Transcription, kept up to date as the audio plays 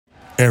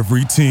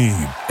Every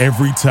team,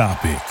 every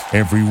topic,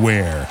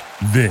 everywhere.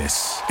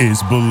 This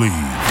is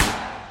Believe.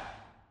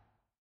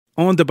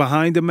 On the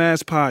Behind the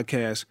Mask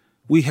podcast,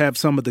 we have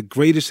some of the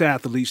greatest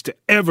athletes to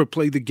ever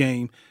play the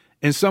game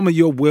and some of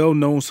your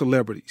well-known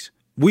celebrities.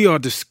 We are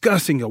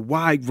discussing a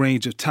wide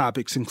range of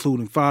topics,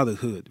 including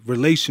fatherhood,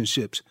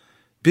 relationships,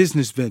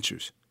 business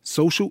ventures,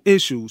 social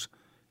issues,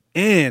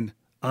 and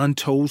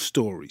untold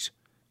stories.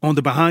 On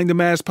the Behind the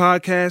Mask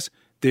podcast,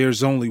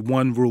 there's only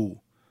one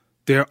rule.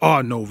 There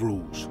are no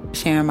rules.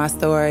 Sharing my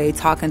story,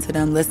 talking to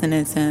them,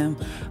 listening to them,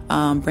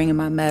 bringing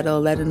my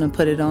medal, letting them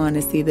put it on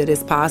and see that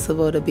it's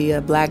possible to be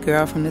a black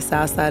girl from the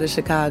south side of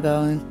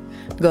Chicago and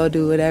go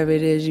do whatever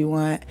it is you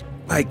want.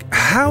 Like,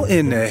 how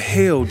in the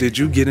hell did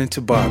you get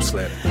into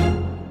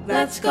bobsledding?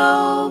 Let's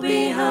go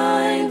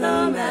behind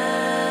the mask.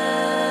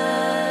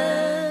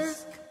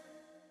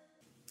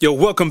 Yo,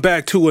 welcome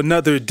back to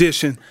another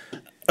edition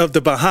of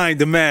the Behind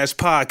the Mask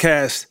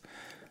podcast.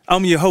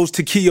 I'm your host,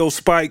 Takeo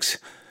Spikes,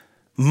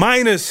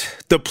 minus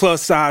the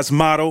plus-size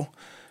model,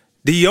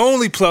 the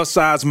only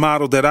plus-size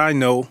model that I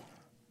know.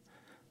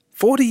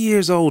 40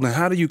 years old, and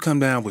how do you come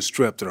down with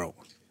strep throat?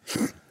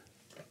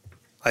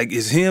 Like,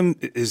 is him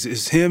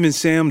and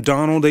Sam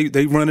Darnold,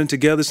 they running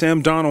together?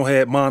 Sam Darnold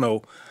had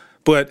mono,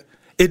 but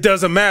it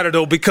doesn't matter,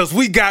 though, because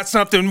we got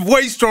something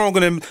way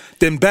stronger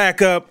than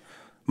backup.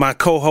 My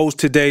co-host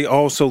today,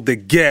 also the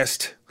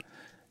guest,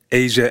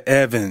 Asia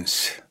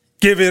Evans.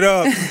 Give it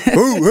up.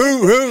 Woo,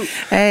 woo, woo.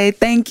 Hey,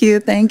 thank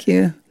you.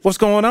 What's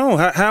going on?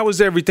 How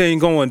is everything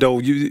going, though?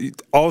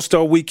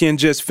 All-Star Weekend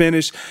just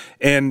finished,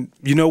 and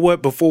you know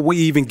what? Before we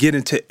even get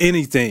into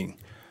anything,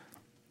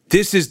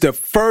 this is the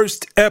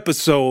first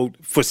episode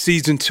for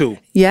season 2.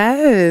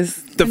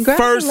 Yes.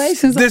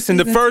 Congratulations.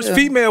 The first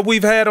female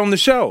we've had on the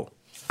show.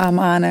 I'm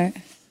honored.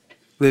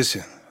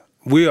 Listen,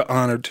 we are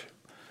honored,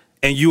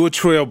 and you're a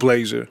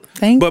trailblazer.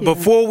 Thank you. But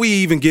before we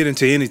even get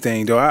into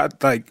anything, though, I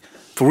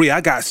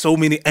got so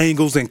many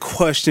angles and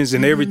questions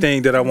and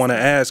everything that I want to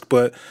ask,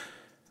 but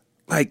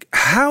like,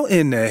 how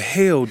in the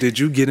hell did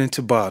you get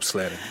into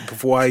bobsledding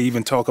before I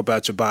even talk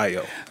about your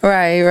bio?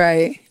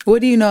 Right.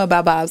 What do you know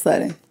about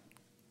bobsledding?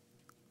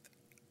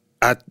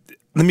 Let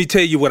me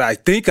tell you what I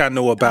think I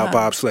know about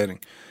bobsledding.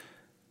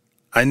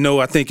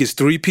 I think it's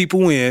 3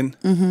 people in,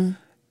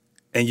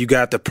 and you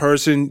got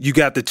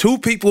the 2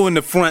 people in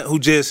the front who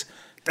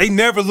they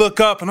never look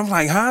up, and I'm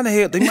like, how the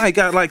hell? They might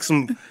got like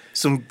some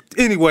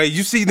anyway,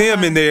 you see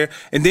them in there,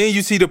 and then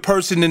you see the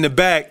person in the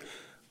back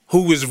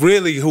who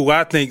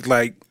I think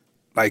like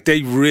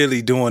they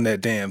really doing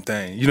that damn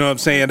thing. You know what I'm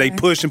saying? They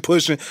pushing,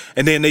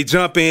 and then they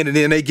jump in, and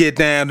then they get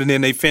down, and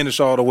then they finish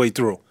all the way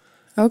through.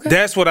 Okay.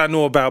 That's what I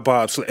know about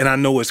bobsled, and I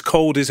know it's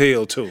cold as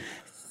hell, too.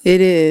 It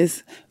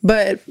is.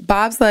 But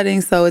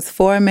bobsledding, so it's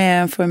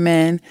 4-man for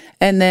men,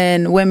 and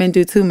then women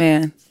do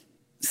 2-man.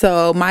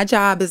 So my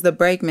job is the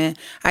brakeman.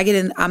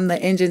 I'm the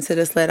engine to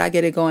the sled. I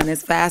get it going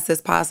as fast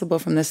as possible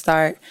from the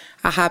start.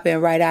 I hop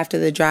in right after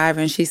the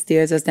driver, and she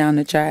steers us down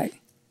the track.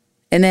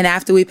 And then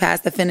after we pass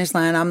the finish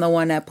line, I'm the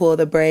one that pull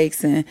the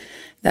brakes, and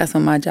that's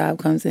when my job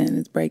comes in,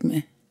 is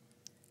brakeman.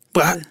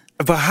 But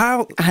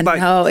how? I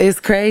know, it's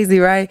crazy,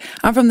 right?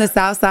 I'm from the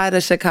south side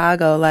of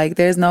Chicago. Like,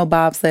 there's no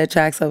bobsled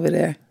tracks over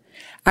there.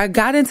 I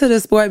got into the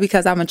sport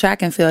because I'm a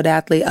track and field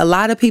athlete. A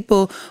lot of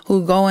people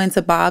who go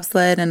into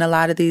bobsled and a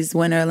lot of these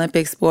Winter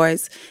Olympic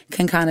sports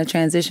can kind of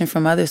transition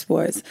from other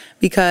sports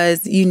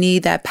because you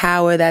need that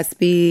power, that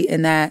speed,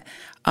 and that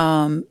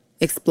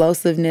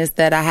explosiveness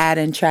that I had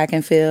in track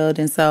and field.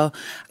 And so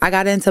I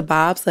got into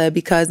bobsled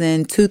because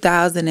in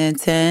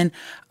 2010,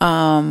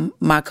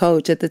 my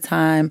coach at the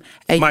time,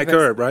 Mike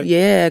Erb, right?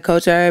 Yeah,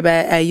 Coach Erb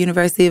at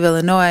University of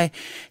Illinois,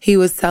 he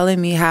was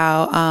telling me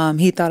how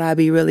he thought I'd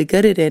be really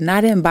good at it. And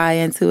I didn't buy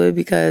into it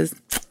because,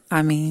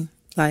 I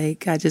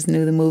just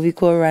knew the movie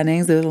Cool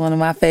Runnings. It was one of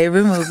my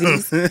favorite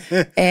movies.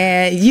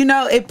 And,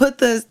 it put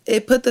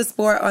the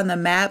sport on the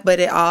map, but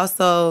it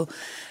also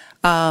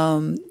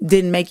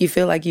didn't make you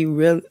feel like you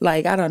really,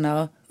 I don't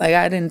know.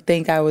 I didn't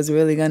think I was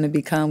really going to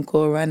become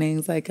Cool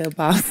Runnings, like a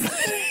bobsled.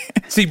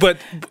 See,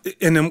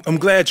 and I'm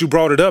glad you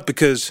brought it up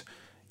because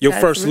your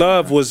first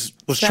love was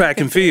track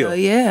and field.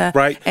 Yeah.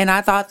 Right? And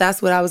I thought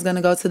that's what I was going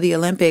to go to the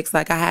Olympics.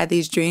 I had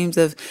these dreams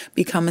of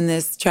becoming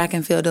this track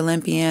and field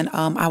Olympian.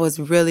 I was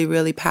really,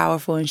 really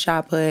powerful in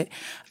shot put,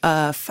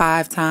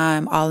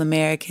 5-time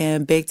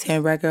All-American, Big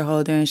Ten record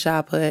holder in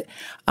shot put.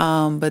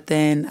 But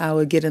then I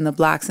would get in the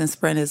blocks and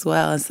sprint as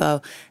well. And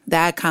so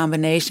that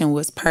combination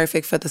was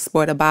perfect for the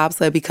sport of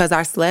bobsled because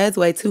our sleds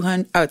weigh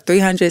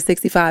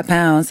 365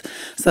 pounds.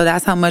 So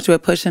that's how much we're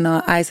pushing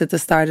on ice at the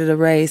start of the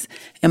race.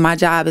 And my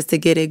job is to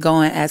get it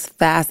going as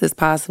fast as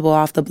possible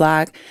off the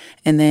block.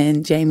 And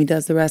then Jamie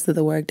does the rest of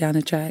the work down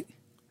the track.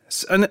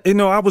 And,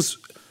 it's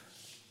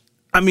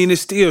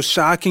still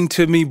shocking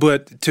to me,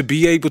 but to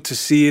be able to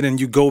see it and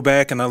you go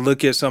back and I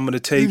look at some of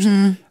the tapes,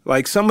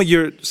 like some of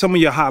your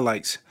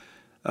highlights.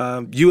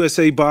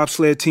 USA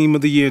Bobsled Team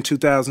of the Year in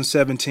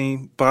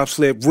 2017,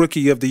 Bobsled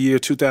Rookie of the Year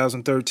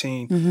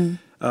 2013,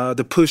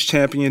 the Push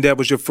Champion, that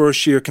was your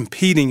first year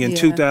competing in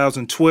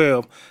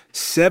 2012,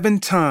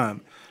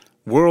 7-time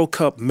World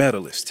Cup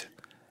medalist.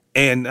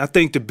 And I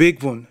think the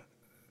big one,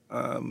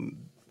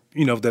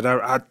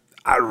 that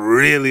I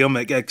really am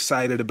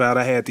excited about,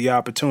 I had the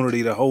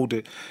opportunity to hold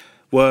it,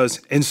 was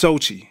in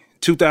Sochi.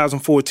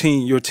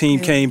 2014, your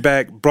team came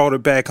back, brought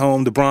it back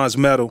home, the bronze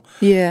medal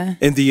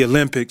in the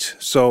Olympics.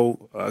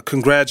 So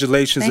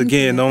congratulations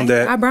again on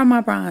that. I brought my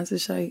bronze to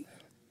show you.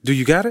 Do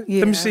you got it? Yeah,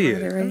 let me see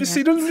it. Right let me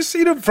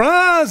see the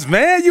bronze,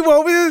 man. You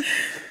over here?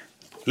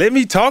 Let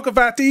me talk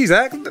about these.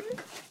 I'm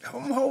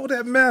gonna hold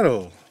that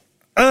medal.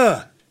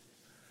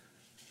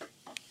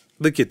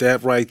 Look at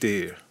that right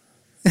there.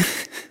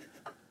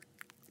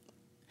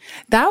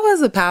 That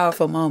was a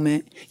powerful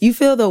moment. You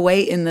feel the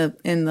weight in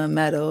the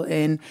medal,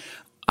 and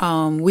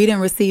we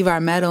didn't receive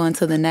our medal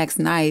until the next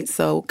night.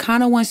 So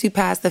kind of once you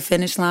pass the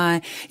finish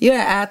line, you're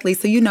an athlete,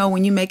 so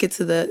when you make it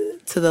to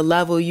the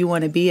level you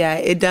want to be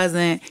at,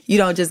 you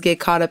don't just get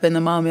caught up in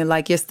the moment,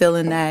 like you're still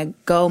in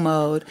that go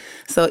mode.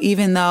 So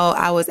even though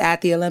I was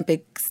at the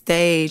Olympic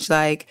stage,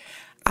 like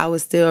I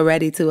was still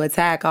ready to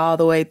attack all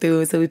the way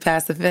through until we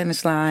passed the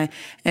finish line.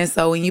 And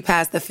so when you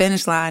pass the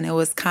finish line, it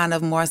was kind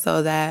of more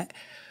so that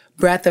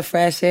breath of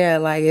fresh air,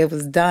 like it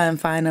was done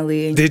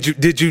finally.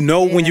 Did you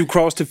know when you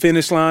crossed the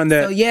finish line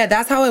that? So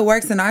that's how it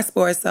works in our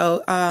sport.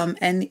 So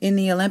and in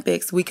the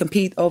Olympics, we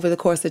compete over the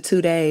course of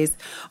 2 days.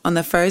 On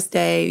the first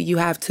day, you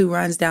have 2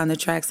 runs down the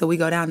track. So we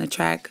go down the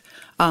track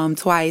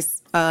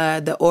twice.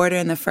 The order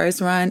in the first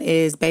run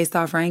is based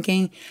off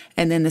ranking,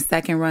 and then the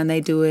second run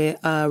they do it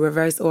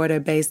reverse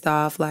order based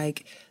off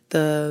like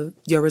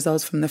your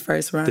results from the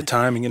first run. The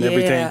timing and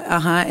everything.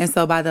 And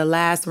so by the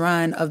last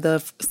run of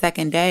the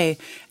second day,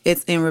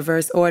 it's in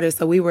reverse order.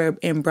 So we were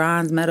in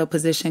bronze medal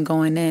position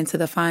going into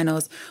the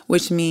finals,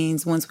 which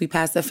means once we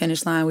passed the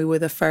finish line, we were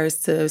the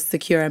first to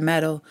secure a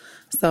medal.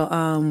 So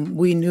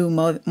we knew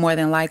more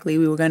than likely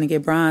we were going to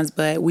get bronze,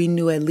 but we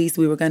knew at least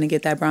we were going to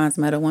get that bronze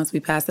medal once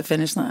we passed the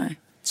finish line.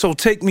 So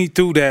take me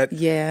through that.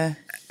 Yeah.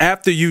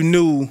 After you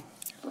knew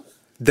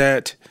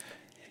that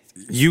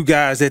you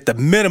guys, at the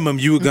minimum,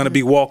 you were going to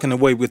be walking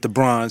away with the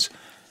bronze.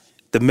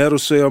 The medal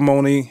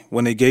ceremony,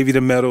 when they gave you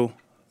the medal,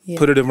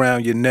 put it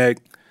around your neck,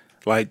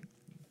 like,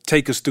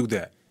 take us through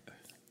that.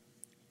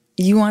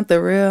 You want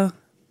the real?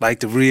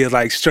 Like the real,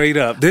 like straight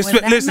up.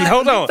 Listen,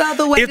 hold on.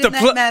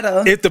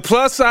 If the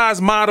plus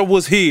size model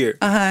was here,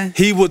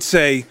 he would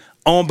say,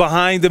 on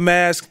Behind the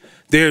Mask,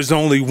 there's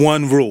only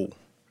one rule.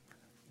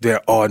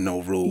 There are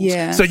no rules.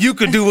 Yeah. So you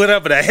can do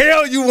whatever the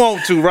hell you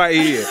want to right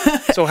here.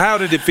 So how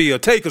did it feel?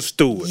 Take us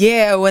through it.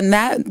 Yeah,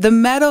 the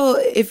medal,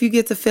 if you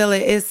get to feel it,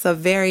 it's a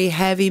very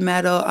heavy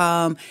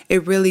medal.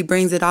 It really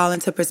brings it all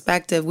into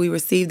perspective. We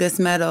received this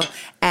medal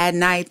at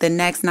night, the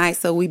next night,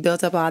 so we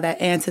built up all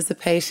that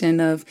anticipation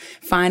of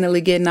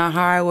finally getting our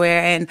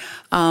hardware. And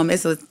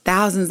it was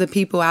thousands of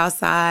people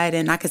outside,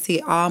 and I could see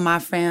all my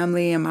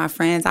family and my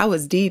friends. I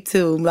was deep,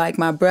 too, like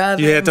my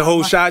brother. You had the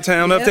whole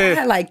Chi-Town up there?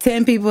 I had like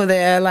 10 people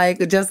there, like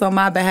just on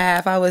my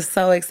behalf. I was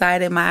so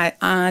excited. My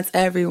aunts,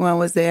 everyone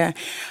was there.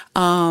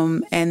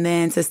 And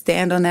then to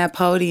stand on that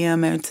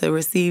podium and to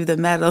receive the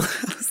medal,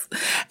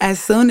 as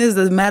soon as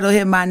the medal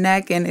hit my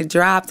neck and it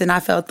dropped and I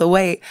felt the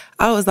weight,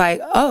 I was like,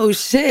 oh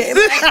shit.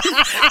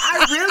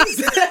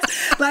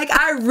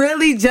 I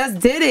really just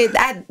did it.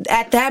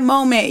 At that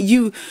moment,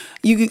 you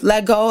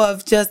let go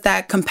of just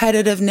that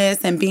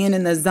competitiveness and being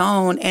in the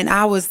zone. And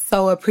I was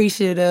so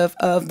appreciative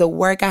of the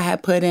work I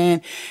had put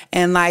in.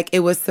 And like, it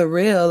was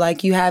surreal.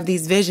 Like, you have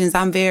these visions.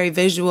 I'm very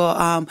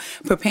visual.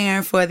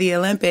 Preparing for the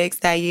Olympics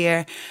that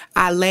year,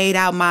 I laid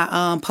out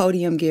my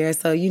podium gear.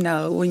 So,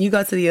 when you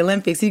go to the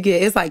Olympics,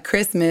 it's like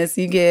Christmas.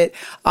 You get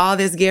all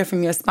this gear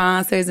from your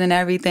sponsors and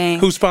everything.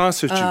 Who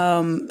sponsored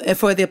you?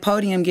 For the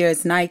podium gear,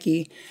 it's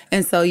Nike.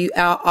 And so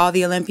all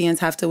the Olympians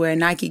have to wear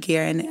Nike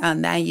gear.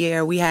 And that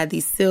year, we had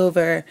these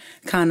silver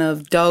kind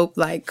of dope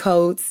like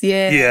coats.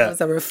 Yeah. It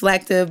was a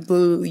reflective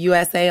blue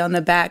USA on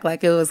the back,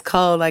 like it was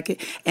cold.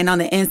 And on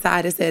the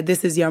inside, it said,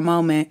 "This is your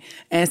moment."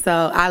 And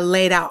so I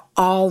laid out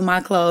all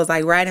my clothes,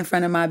 like right in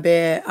front of my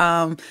bed,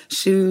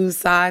 shoes,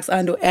 socks,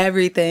 under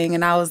everything.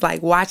 And I was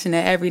like watching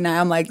it every night.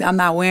 I'm like, I'm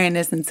not wearing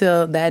this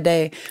until that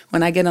day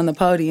when I get on the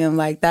podium.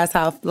 Like, that's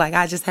how, like,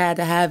 I just had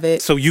to have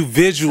it. So you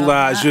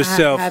visualize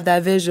yourself. I have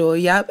that visual.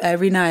 Yep.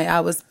 Every night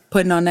I was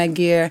putting on that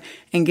gear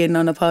and getting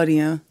on the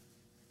podium.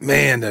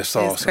 Man, that's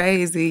awesome. It's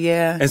crazy,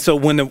 yeah. And so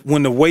when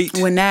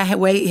that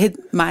weight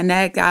hit my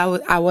neck,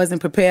 I wasn't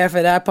prepared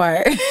for that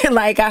part.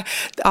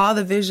 All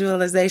the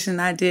visualization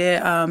I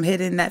did,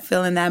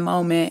 feeling that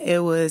moment, it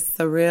was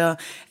surreal.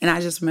 And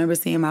I just remember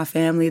seeing my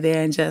family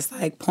there and just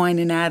like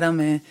pointing at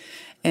them,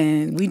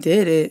 and we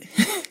did it.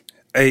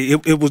 Hey,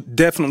 it was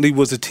definitely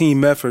was a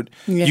team effort.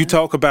 Yeah. You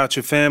talk about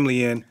your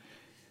family, and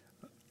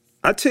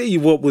I tell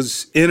you what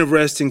was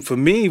interesting for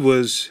me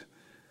was.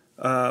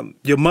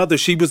 Your mother,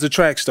 she was a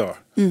track star,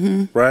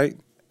 right?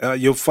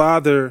 Your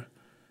father,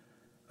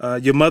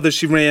 your mother,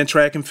 she ran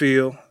track and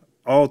field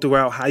all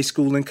throughout high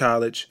school and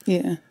college.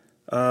 Yeah.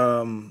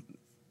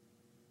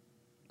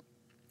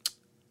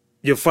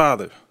 Your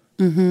father,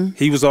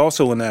 he was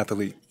also an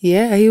athlete.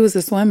 Yeah, he was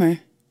a swimmer.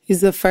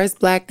 He's the first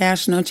Black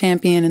national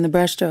champion in the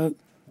breaststroke.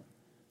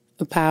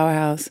 A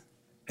powerhouse.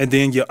 And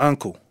then your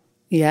uncle.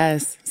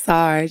 Yes,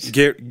 Sarge.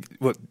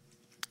 What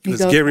He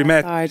was goes Gary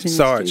by Matthews?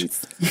 Sarge in the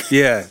streets.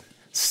 Yeah,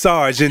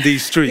 Sarge in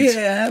these streets.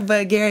 Yeah,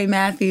 but Gary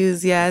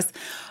Matthews, yes,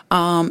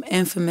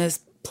 infamous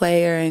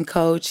player and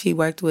coach. He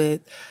worked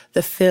with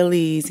the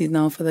Phillies. He's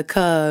known for the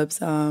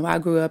Cubs. I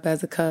grew up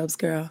as a Cubs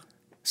girl.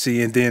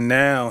 See, and then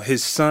now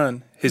his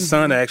son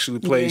actually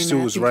plays too,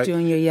 Matthews right? Jr.,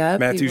 yep.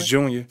 Matthews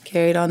Jr.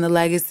 Carried on the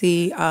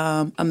legacy.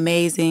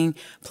 Amazing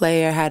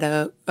player. Had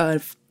a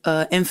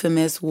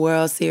infamous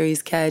World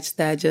Series catch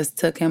that just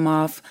took him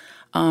off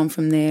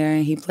from there.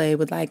 And he played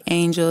with like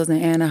Angels and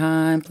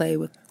Anaheim. Played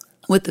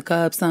with the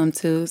Cubs some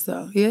too.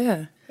 So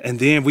yeah. And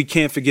then we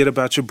can't forget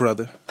about your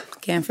brother.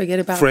 Can't forget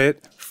about Fred.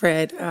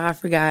 Fred. Oh, I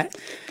forgot.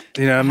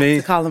 You know what I mean?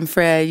 To call him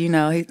Fred. You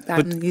know,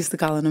 I'm used to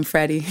calling him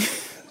Freddie.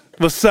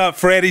 What's up,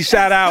 Freddie?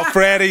 Shout out,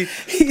 Freddie.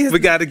 We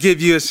got to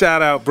give you a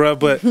shout out, bro.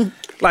 But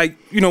like,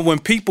 you know, when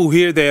people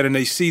hear that and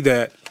they see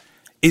that,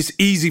 it's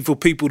easy for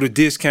people to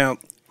discount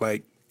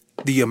like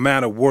the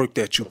amount of work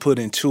that you put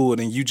into it.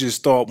 And you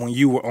just thought when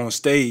you were on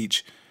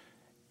stage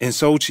in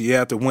Sochi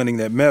after winning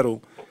that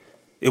medal,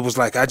 it was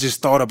like, I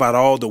just thought about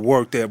all the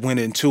work that went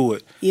into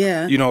it.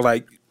 Yeah. You know,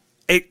 like,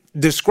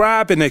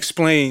 describe and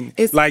explain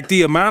like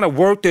the amount of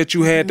work that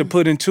you had to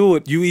put into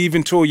it. You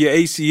even tore your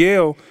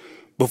ACL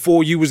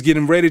before you was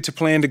getting ready to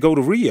plan to go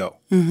to Rio.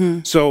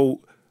 So,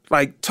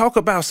 like, talk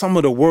about some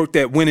of the work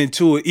that went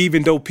into it,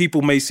 even though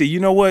people may say, you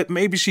know what,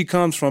 maybe she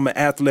comes from an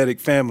athletic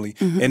family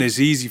and it's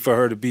easy for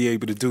her to be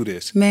able to do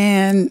this.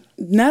 Man,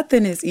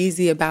 nothing is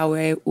easy about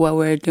what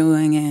we're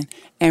doing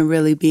and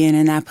really being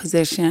in that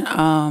position.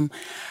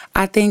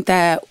 I think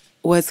that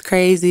what's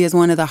crazy is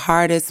one of the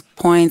hardest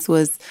points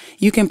was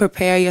you can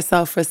prepare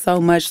yourself for so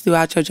much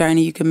throughout your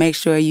journey. You can make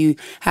sure you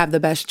have the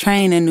best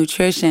training,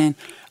 nutrition,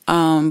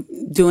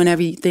 doing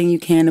everything you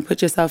can to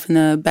put yourself in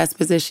the best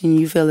position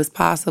you feel is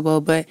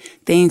possible, but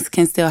things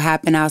can still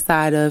happen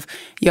outside of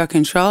your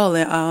control.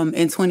 And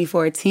in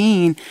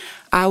 2014,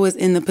 I was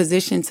in the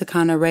position to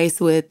kind of race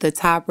with the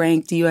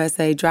top-ranked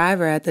USA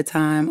driver at the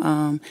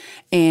time,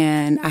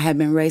 and I had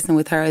been racing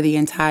with her the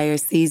entire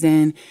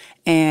season,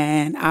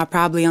 and I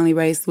probably only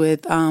raced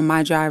with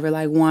my driver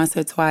like once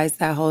or twice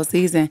that whole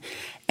season.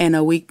 And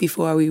a week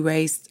before we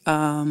raced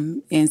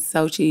in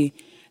Sochi,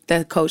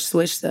 the coach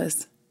switched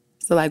us.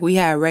 So, like, we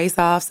had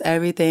race-offs,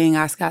 everything.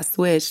 I got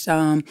switched.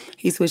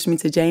 He switched me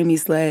to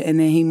Jamie's sled, and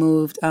then he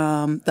moved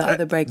the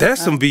other breaker.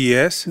 That's some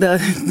BS.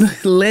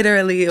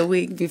 Literally a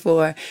week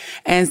before.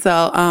 And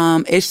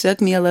so it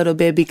shook me a little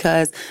bit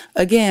because,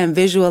 again,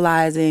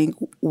 visualizing,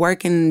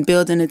 working,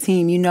 building a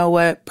team, you know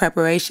what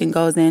preparation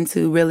goes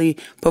into really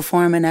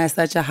performing at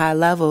such a high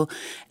level.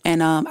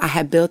 And I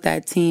had built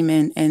that team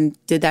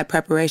and did that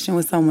preparation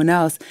with someone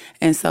else.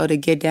 And so to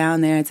get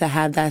down there and to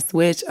have that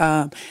switch,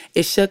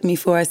 it shook me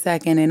for a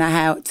second. And I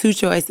had two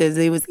choices.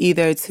 It was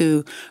either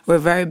to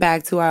revert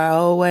back to my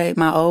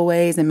old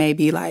ways and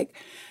maybe like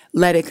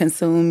let it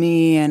consume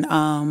me and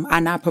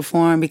I not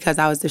perform because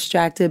I was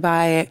distracted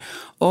by it,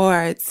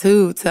 or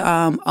two,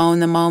 to own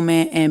the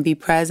moment and be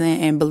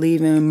present and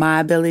believe in my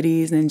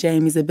abilities and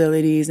Jamie's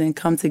abilities and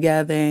come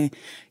together and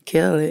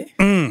kill it.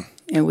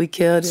 And we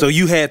killed it. So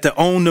you had to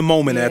own the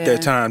moment at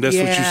that time. That's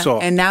what you saw.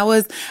 And that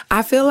was,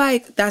 I feel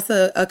like that's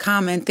a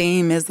common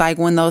theme is like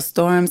when those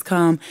storms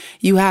come,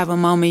 you have a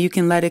moment, you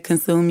can let it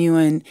consume you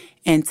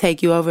and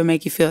take you over,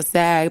 make you feel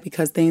sad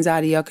because things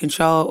out of your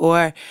control.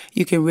 Or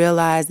you can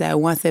realize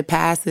that once it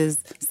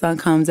passes, sun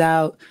comes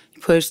out,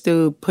 push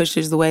through,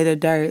 pushes away the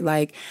dirt.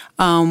 Like,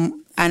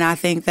 and I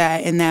think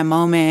that in that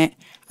moment,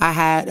 I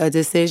had a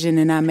decision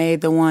and I made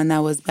the one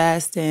that was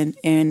best.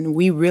 And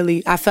we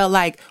really, I felt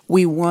like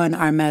we won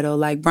our medal,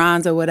 like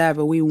bronze or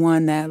whatever. We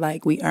won that,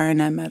 like we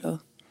earned that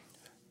medal.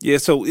 Yeah,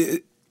 so,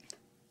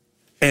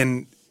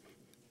 and,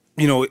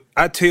 you know,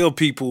 I tell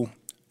people,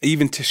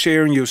 even to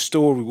sharing your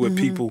story with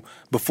people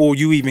before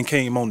you even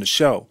came on the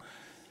show.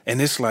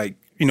 And it's like,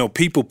 you know,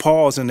 people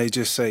pause and they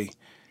just say,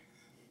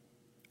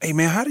 hey,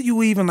 man, how do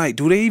you even, like,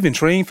 do they even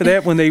train for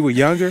that when they were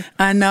younger?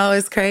 I know,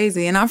 it's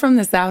crazy. And I'm from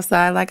the South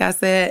Side, like I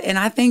said. And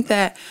I think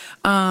that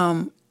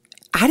I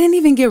didn't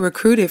even get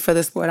recruited for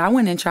the sport. I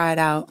went and tried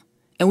out.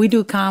 And we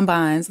do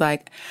combines,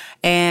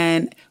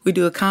 and we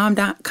do a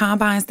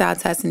combine-style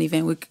testing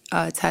event. We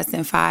test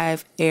in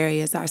 5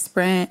 areas. Our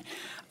sprint,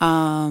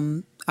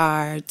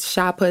 our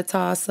shot put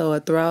toss, so a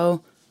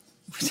throw,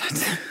 which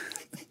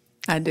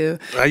I do.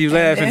 Why you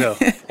laughing, though?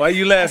 Why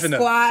you laughing, though?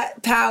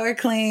 Squat, power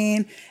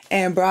clean,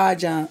 and broad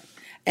jump.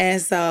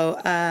 And so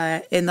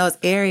in those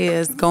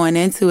areas going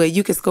into it,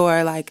 you could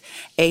score like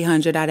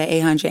 800 out of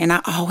 800. And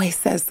I always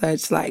said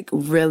such like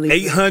really.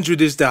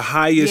 800 is the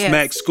highest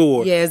max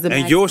score. Yeah, it's the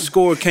and max your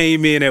score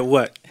came in at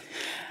what?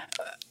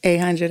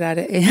 800 out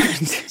of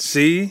 800.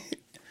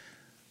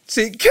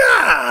 See,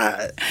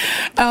 God.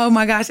 Oh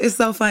my gosh, it's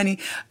so funny.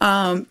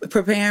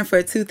 Preparing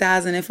for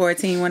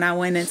 2014 when I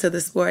went into the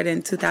sport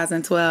in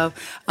 2012.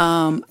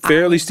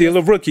 Fairly still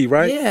a rookie,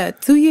 right? Yeah,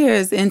 2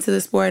 years into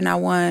the sport and I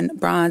won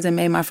bronze and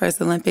made my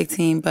first Olympic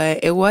team,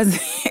 but it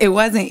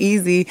wasn't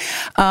easy.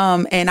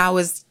 And I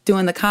was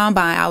doing the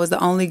combine, I was the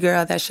only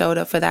girl that showed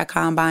up for that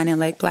combine in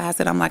Lake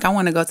Placid. I'm like, I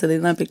want to go to the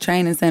Olympic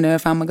Training Center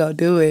if I'm going to go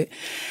do it.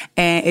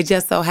 And it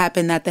just so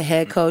happened that the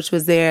head coach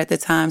was there at the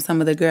time, some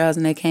of the girls,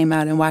 and they came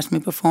out and watched me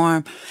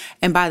perform.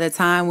 And by the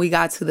time we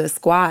got to the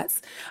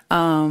squats,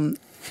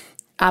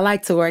 I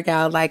like to work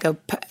out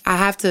I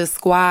have to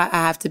squat, I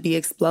have to be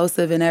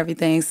explosive and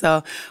everything.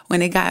 So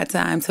when it got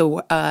time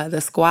to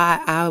the squat,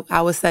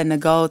 I was setting a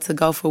goal to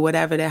go for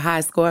whatever their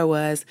high score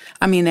was.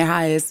 I mean, their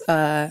highest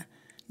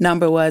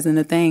number was in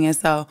the thing. And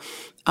so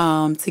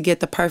to get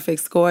the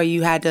perfect score,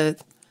 you had to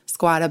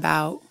squat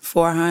about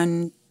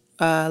 400,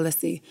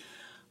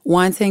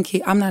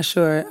 110 I'm not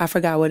sure. I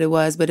forgot what it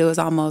was, but it was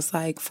almost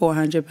like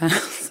 400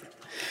 pounds.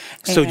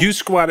 So you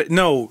squatted,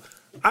 no.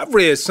 I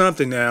read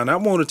something now, and I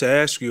wanted to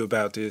ask you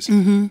about this.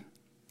 Mm-hmm.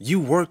 You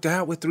worked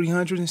out with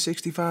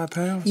 365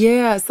 pounds?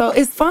 Yeah, so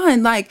it's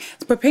fun. Like,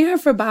 preparing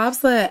for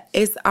bobsled,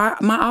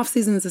 my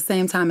off-season is the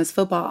same time as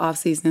football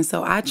off-season.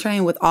 So I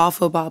train with all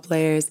football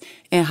players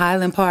in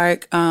Highland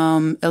Park,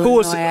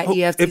 Illinois at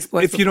EFT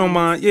Sports. If you don't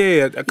mind,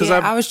 yeah.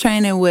 I was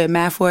training with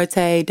Matt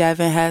Forte,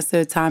 Devin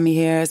Hester, Tommy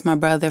Harris, my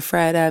brother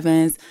Fred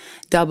Evans,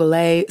 Double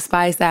A,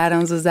 Spice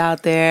Adams was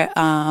out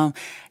there.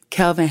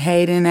 Kelvin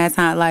Hayden that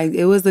time. Like,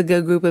 it was a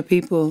good group of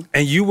people.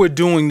 And you were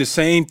doing the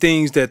same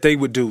things that they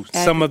would do.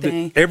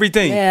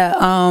 Everything. Yeah.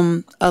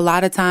 A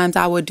lot of times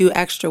I would do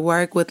extra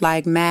work with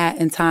like Matt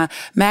and Tom.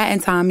 Matt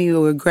and Tommy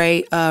were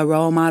great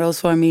role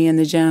models for me in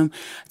the gym.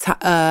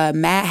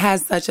 Matt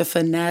has such a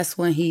finesse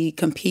when he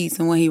competes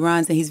and when he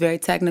runs, and he's very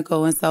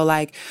technical. And so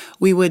like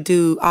we would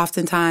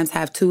oftentimes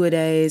have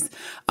 2-a-days,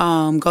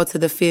 go to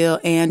the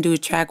field and do a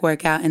track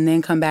workout and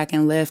then come back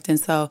and lift. And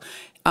so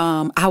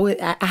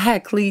I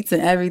had cleats and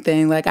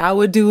everything. Like, I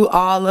would do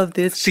all of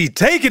this. She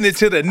taking it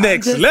to the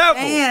next level.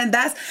 Man,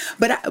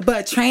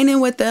 but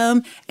training with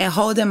them and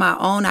holding my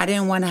own, I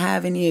didn't want to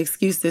have any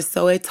excuses.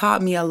 So it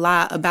taught me a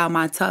lot about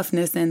my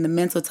toughness and the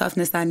mental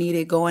toughness I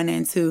needed going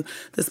into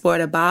the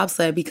sport of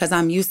bobsled, because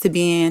I'm used to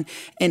being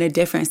in a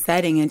different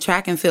setting. In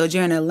track and field,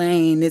 you're in a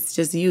lane. It's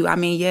just you. I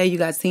mean, yeah, you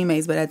got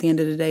teammates, but at the end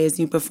of the day, it's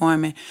you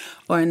performing.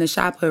 Or in the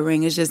shot put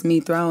ring, it's just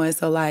me throwing.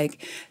 So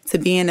like, to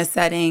be in a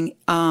setting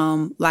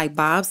like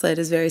bobsled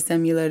is very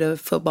similar to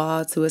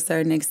football to a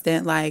certain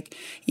extent. Like,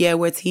 yeah,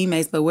 we're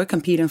teammates, but we're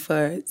competing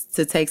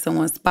to take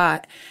someone's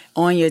spot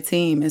on your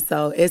team. And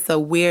so it's a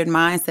weird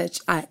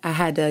mindset I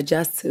had to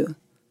adjust to.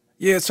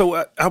 Yeah,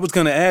 so I was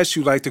going to ask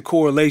you, like, the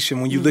correlation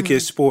when you look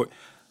at sport.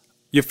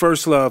 Your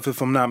first love,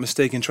 if I'm not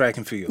mistaken, track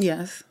and field.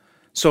 Yes.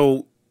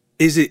 So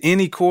is it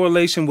any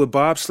correlation with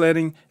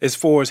bobsledding as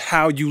far as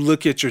how you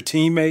look at your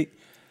teammate?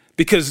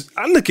 Because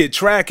I look at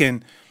track,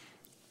 and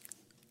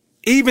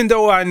even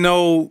though I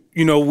know,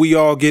 we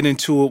all get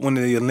into it when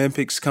the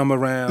Olympics come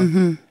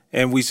around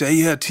and we say,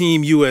 yeah,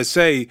 Team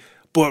USA.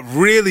 But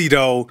really,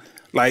 though,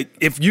 like,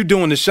 if you're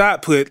doing the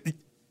shot put,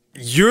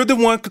 you're the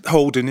one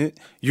holding it.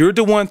 You're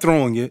the one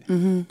throwing it.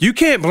 You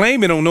can't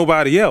blame it on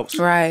nobody else.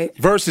 Right.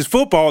 Versus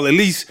football, at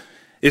least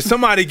if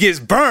somebody gets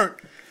burnt,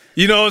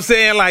 you know what I'm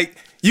saying? Like,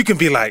 you can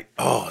be like,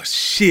 oh,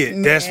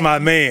 shit, that's my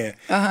man.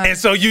 And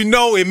so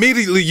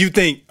immediately you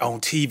think, on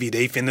TV,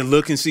 they finna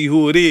look and see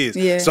who it is.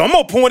 Yeah. So I'm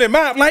going to point him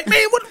out like,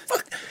 man, what the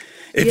fuck?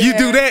 If you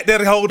do that,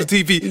 that'll hold the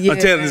TV. I'm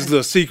telling this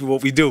little secret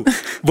what we do.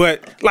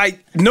 But,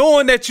 like,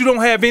 knowing that you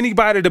don't have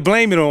anybody to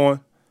blame it on,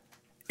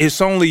 it's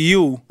only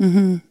you.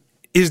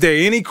 Is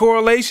there any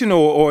correlation,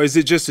 or is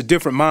it just a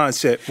different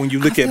mindset when you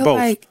look at both?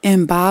 Like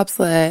in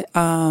bobsled,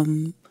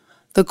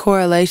 the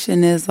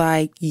correlation is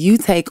like you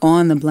take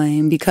on the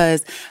blame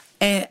because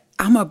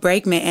I'm a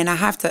brakeman and I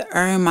have to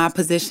earn my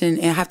position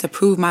and have to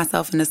prove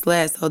myself in the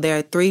sled. So there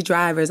are 3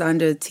 drivers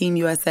under Team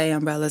USA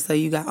umbrella. So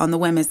you got, on the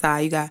women's side,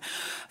 you got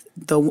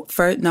the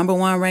first number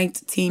 1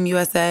 ranked Team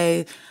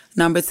USA,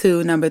 number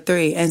 2, number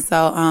 3. And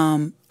so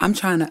I'm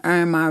trying to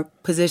earn my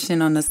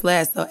position on the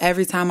sled. So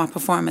every time I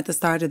perform at the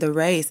start of the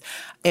race,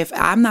 if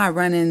I'm not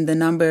running the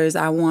numbers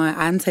I want,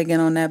 I'm taking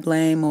on that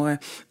blame.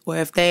 Or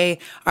if they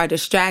are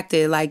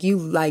distracted, like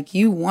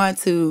you want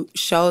to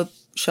show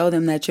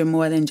them that you're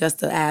more than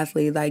just an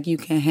athlete. Like, you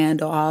can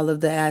handle all of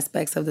the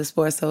aspects of the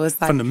sport. So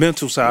it's like from the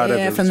mental side of it.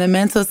 Yeah, from the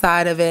mental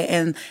side of it,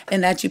 and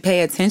that you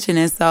pay attention.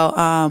 And so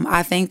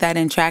I think that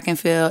in track and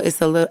field, it's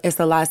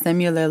a lot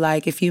similar.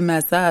 Like, if you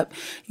mess up,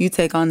 you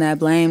take on that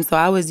blame. So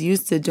I was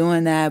used to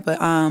doing that,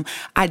 but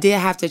I did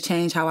have to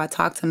change how I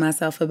talk to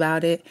myself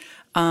about it.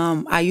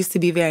 I used to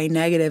be very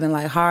negative and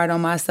like hard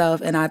on myself,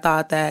 and I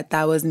thought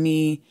that was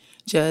me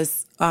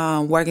just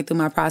working through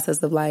my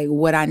process of like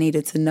what I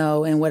needed to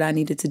know and what I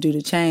needed to do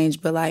to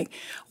change. But like,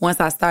 once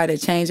I started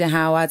changing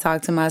how I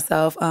talk to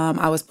myself,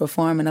 I was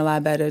performing a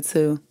lot better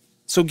too.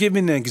 So give me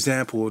an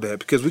example of that,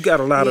 because we got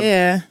a lot of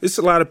it's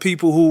a lot of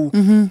people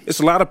who it's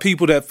a lot of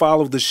people that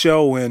follow the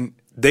show, and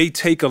they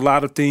take a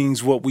lot of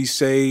things what we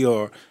say,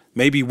 or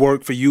maybe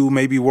work for you,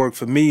 maybe work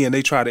for me, and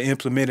they try to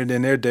implement it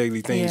in their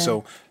daily thing.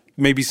 So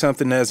maybe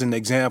something as an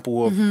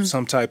example of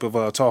some type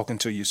of talking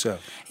to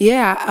yourself.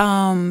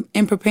 Yeah,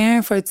 in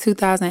preparing for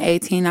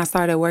 2018, I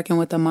started working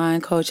with a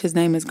mind coach. His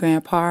name is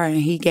Grant Parr,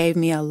 and he gave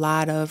me a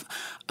lot of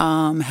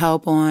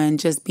help on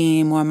just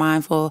being more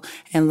mindful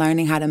and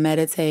learning how to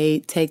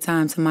meditate, take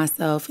time to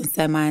myself, and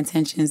set my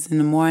intentions in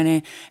the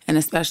morning and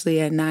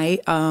especially at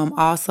night.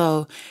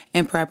 Also,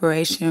 in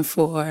preparation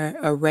for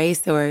a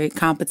race or a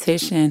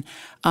competition,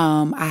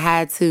 I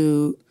had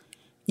to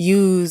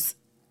use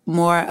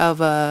more of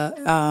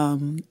a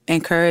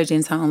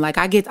encouraging tone. Like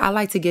I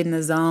like to get in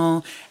the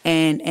zone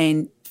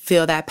and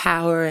feel that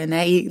power and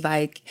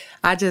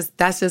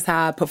that's just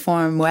how I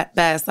perform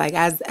best. Like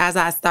as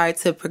I start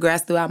to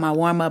progress throughout my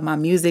warm up, my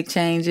music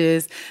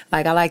changes.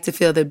 Like I like to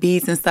feel the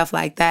beats and stuff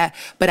like that.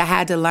 But I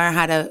had to learn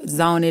how to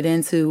zone it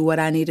into what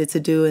I needed to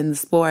do in the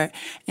sport.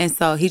 And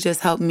so he just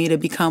helped me to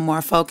become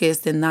more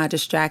focused and not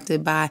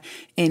distracted by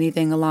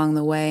anything along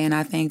the way. And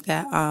I think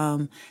that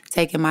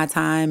taking my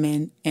time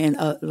and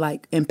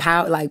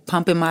empower, like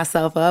pumping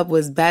myself up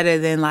was better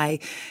than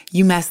like,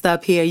 you messed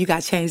up here, you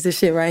got to change this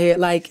shit right here.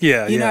 Like, you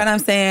know what I'm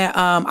saying?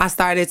 I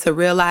started to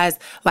realize,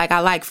 like,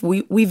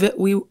 we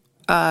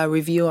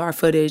review our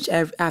footage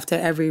after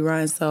every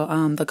run. So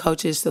the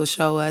coaches still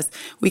show us.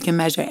 We can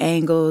measure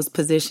angles,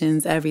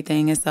 positions,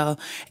 everything. And so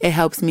it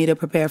helps me to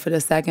prepare for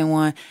the second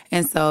one.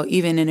 And so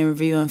even in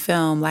reviewing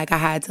film, like I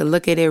had to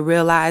look at it,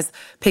 realize,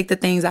 pick the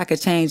things I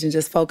could change and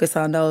just focus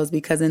on those,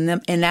 because in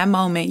that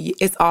moment,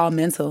 it's all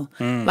mental.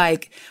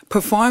 Like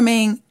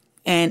performing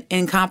and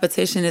in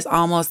competition is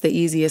almost the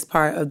easiest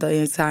part of the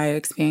entire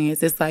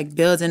experience. It's like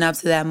building up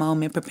to that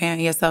moment, preparing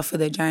yourself for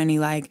the journey.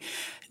 Like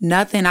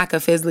nothing I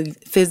could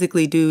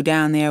physically do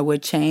down there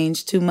would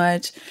change too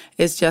much.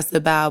 It's just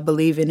about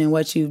believing in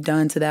what you've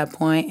done to that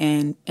point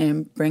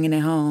and bringing it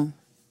home.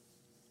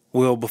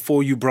 Well,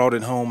 before you brought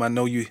it home, I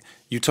know you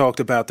talked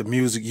about the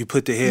music. You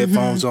put the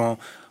headphones on.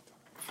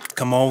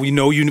 Come on, we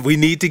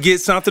need to get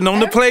something on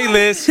the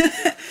playlist.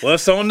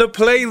 What's on the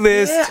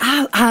playlist?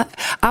 Yeah,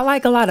 I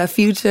like a lot of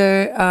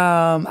Future.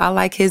 I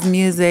like his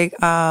music.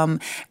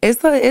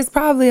 It's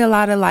probably a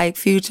lot of like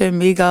Future,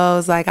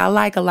 Migos. Like I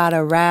like a lot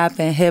of rap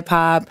and hip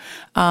hop.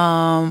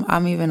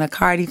 I'm even a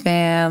Cardi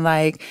fan.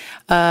 Like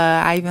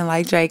I even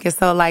like Drake. And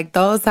so like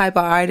those type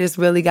of artists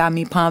really got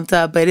me pumped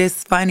up. But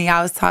it's funny,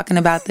 I was talking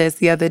about this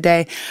the other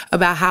day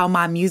about how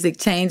my music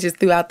changes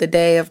throughout the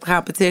day of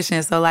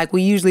competition. So like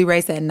we usually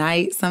race at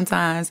night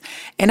sometimes,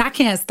 and I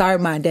can't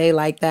start my day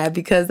like that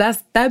because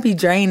that'd be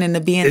draining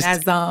to be in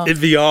that zone.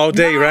 It'd be all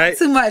day, right?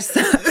 Too much.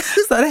 So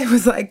they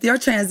was like, your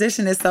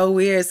transition is so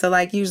weird. So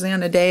like usually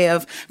on the day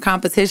of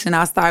competition,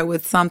 I'll start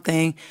with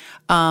something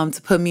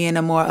to put me in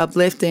a more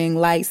uplifting,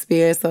 light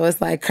spirit. So it's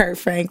like Kurt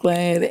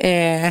Franklin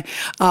and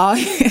all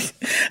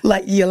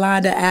like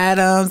Yolanda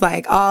Adams,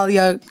 like all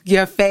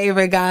your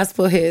favorite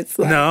gospel hits.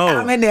 Like,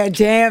 I'm in there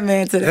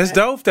jamming to that. That's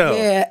dope though.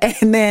 Yeah,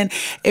 and then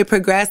it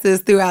progresses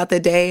throughout the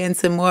day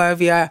into more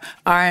of your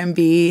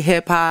R&B,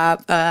 hip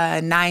hop,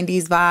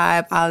 90s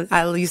vibe.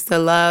 I used to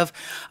love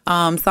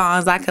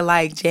songs I could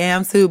like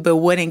jam to, but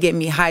wouldn't get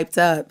me hyped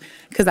up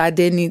because I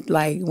didn't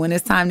like when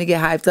it's time to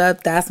get hyped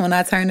up. That's when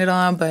I turn it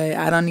on, but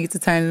I don't need to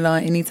turn it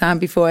on anytime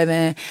before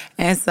then.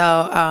 And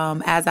so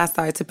as I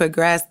start to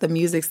progress, the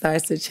music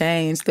starts to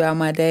change throughout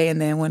my day. And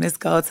then when it's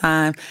go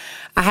time,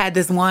 I had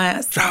this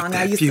one song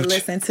I used to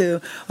listen to.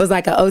 It was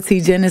like an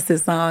OT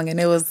Genesis song, and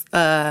it was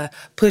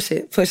Push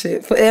It.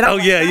 And oh,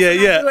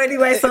 yeah.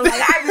 Anyway, so like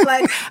I be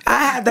like,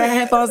 I had the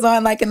headphones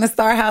on like in the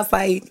Star House,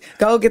 like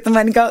go get the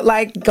money, go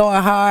like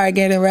going hard,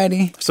 getting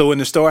ready. So in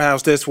the Star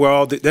House, that's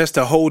where that's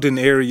the holding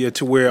area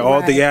to where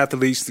all the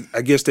athletes,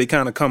 I guess they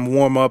kind of come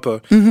warm up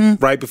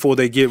right before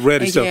they get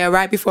ready. Yeah,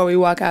 right before we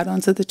walk out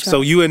onto the track.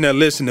 So you in there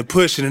listening to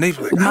Pushing, and they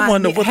like, I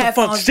wonder what the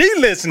fuck she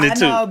listening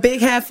to. I know,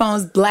 big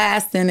headphones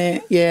blasting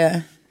it, yeah.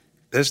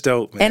 That's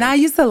dope, man. And I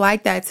used to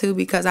like that too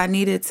because I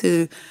needed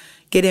to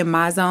get in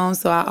my zone.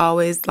 So I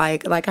always I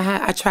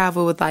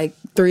travel with like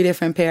 3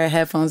 different pair of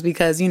headphones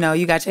because, you know,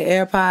 you got your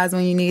AirPods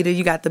when you need it.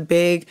 You got the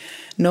big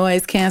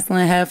noise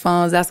canceling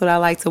headphones. That's what I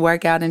like to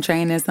work out and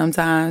train in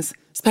sometimes,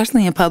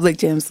 especially in public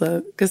gyms. So,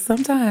 because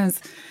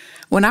sometimes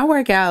when I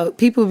work out,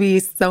 people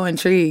be so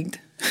intrigued.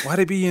 Why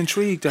they be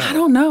intrigued? I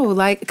don't know,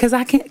 like, because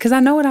I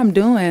know what I'm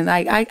doing.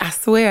 Like, I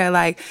swear,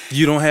 like.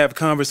 You don't have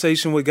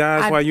conversation with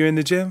guys while you're in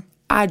the gym?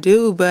 I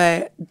do,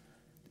 but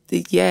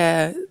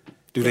yeah.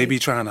 Do they be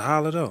trying to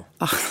holler though?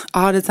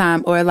 All the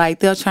time. Or like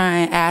they'll try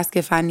and ask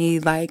if I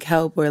need like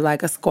help or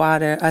like a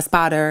spotter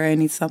or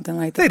any something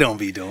like that. They don't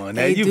be doing that.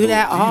 They do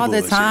that all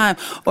the time.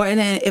 Or and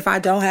then if I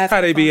don't have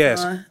how they be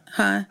asking?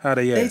 How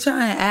they ask? They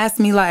try and ask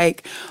me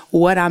like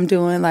what I'm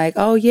doing. Like,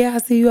 oh yeah, I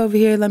see you over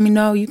here. Let me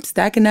know you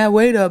stacking that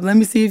weight up. Let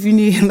me see if you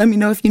need. Let me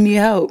know if you need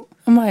help.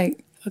 I'm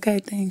like, okay,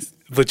 thanks.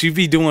 But you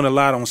be doing a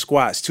lot on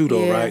squats too,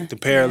 though, right? The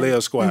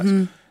parallel squats.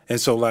 Mm-hmm. And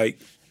so like,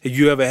 if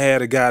you ever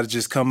had a guy to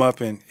just come up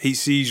and he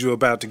sees you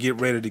about to get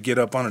ready to get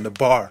up under the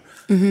bar,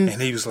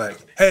 and he was like,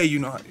 hey, you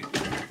know,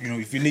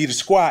 if you need a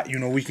squat, you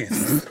know, we can.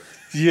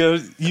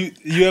 You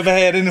ever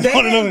had any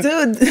one of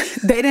them?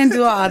 They didn't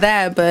do all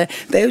that, but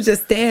they were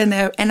just standing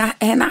there,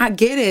 and I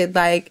get it.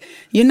 Like,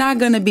 you're not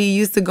gonna be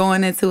used to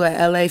going into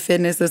a LA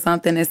Fitness or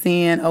something and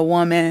seeing a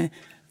woman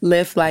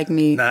lift like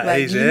me. Not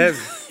like, Asia heavy.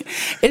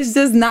 It's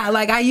just not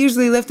like I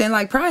usually lift in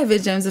like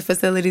private gyms and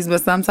facilities,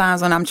 but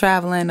sometimes when I'm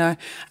traveling or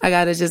I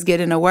gotta just get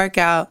in a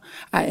workout,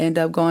 I end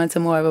up going to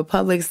more of a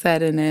public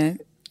setting,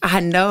 and I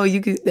know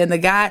you could, and the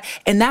guy,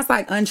 and that's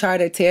like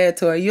uncharted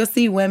territory. You'll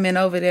see women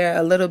over there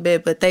a little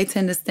bit, but they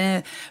tend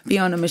to be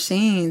on the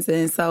machines.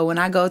 And so when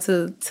I go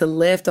to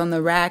lift on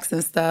the racks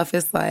and stuff,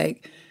 it's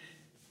like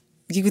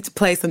you get to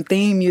play some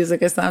theme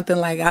music or something,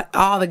 like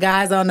all the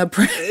guys on the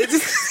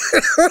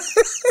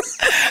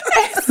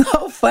It's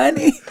so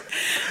funny.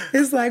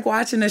 It's like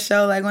watching a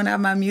show, like when I have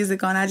my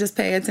music on, I just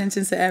pay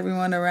attention to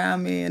everyone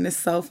around me, and it's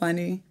so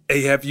funny.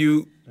 Hey, have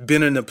you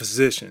been in a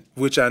position,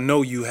 which I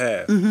know you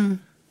have,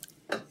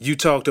 you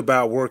talked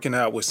about working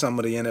out with some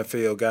of the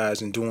NFL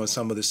guys and doing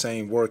some of the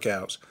same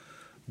workouts,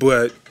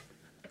 but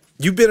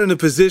you've been in a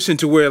position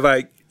to where,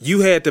 like, you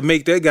had to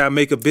make that guy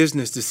make a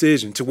business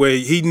decision to where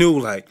he knew,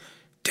 like,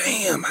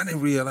 damn, I didn't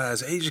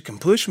realize Asia can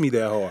push me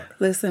that hard.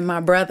 Listen, my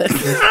brother.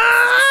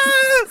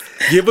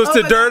 Give us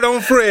the dirt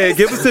on Fred.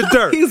 Give us the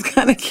dirt. He's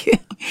gonna kill me.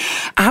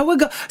 I would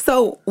go.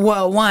 So,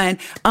 well, one,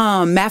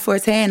 Matt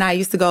Forte and I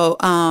used to go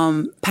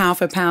pound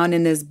for pound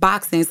in this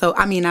boxing. So,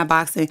 I mean, not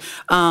boxing,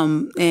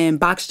 in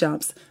box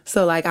jumps.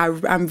 So, like,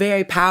 I'm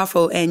very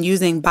powerful, and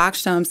using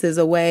box jumps is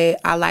a way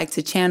I like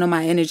to channel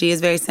my energy.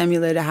 It's very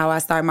similar to how I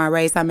start my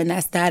race. I'm in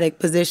that static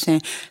position,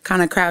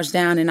 kind of crouched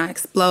down, and I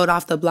explode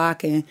off the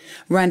block and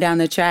run down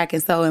the track.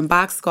 And so in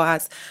box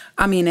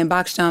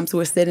jumps,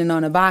 we're sitting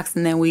on a box,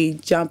 and then we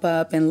jump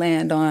up and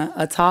land on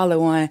a taller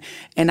one,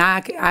 and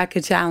I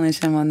could challenge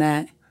him on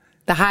that.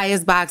 The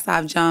highest box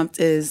I've jumped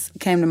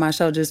came to my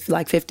shoulders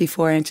like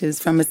 54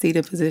 inches from a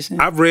seated position.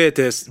 I've read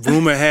this.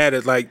 Rumor had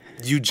it like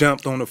you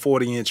jumped on a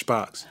 40-inch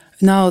box.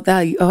 No,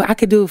 I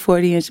could do a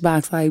 40-inch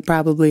box like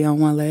probably on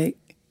one leg.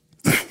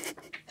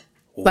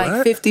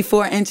 Like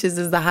 54 inches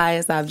is the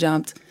highest I've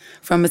jumped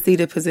from a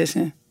seated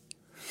position.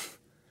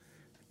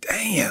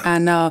 Damn. I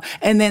know.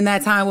 And then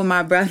that time with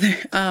my brother,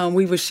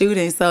 we were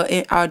shooting. So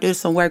I did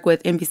some work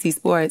with NBC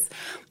Sports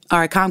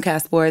or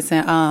Comcast Sports,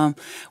 and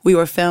we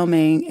were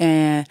filming,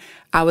 and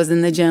I was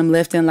in the gym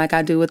lifting like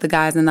I do with the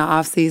guys in the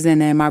off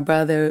season, and my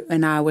brother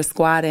and I were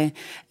squatting,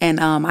 and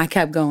I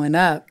kept going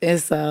up. And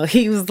so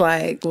he was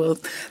like, well,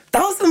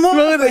 throw some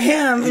more for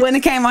him. When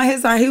it came on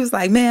his arm, he was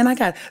like, man, I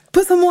got to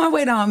put some more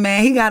weight on,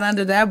 man. He got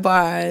under that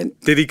bar.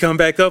 Did he come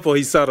back up, or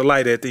he saw the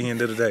light at the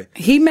end of the day?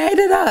 He made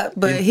it up,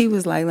 but he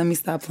was like, let me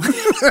stop playing.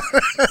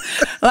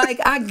 Like,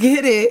 I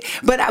get it.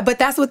 But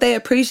that's what they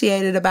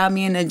appreciated about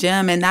me in the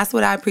gym, and that's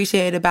what I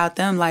appreciated about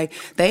them. Like,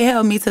 they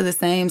held me to the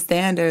same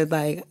standard.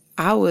 Like,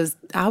 I was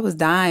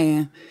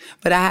dying,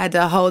 but I had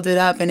to hold it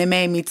up, and it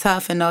made me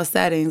tough in those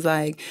settings.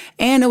 Like,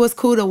 and it was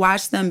cool to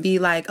watch them be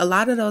like, a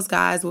lot of those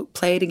guys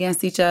played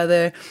against each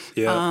other.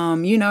 Yeah.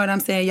 You know what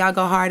I'm saying? Y'all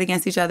go hard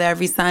against each other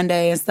every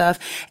Sunday and stuff.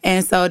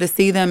 And so to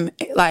see them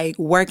like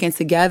working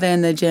together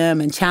in the gym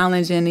and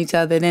challenging each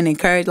other, then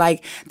encourage,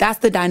 like, that's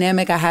the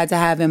dynamic I had to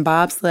have in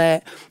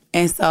bobsled.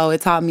 And so it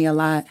taught me a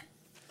lot.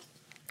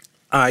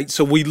 All right.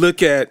 So we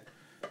look at,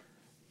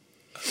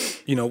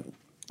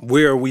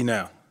 where are we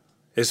now?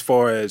 As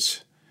far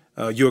as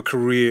your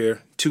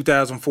career,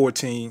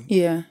 2014,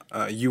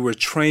 you were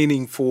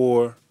training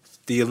for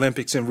the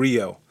Olympics in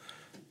Rio,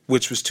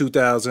 which was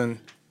 2000.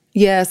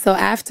 Yeah, so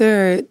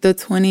after the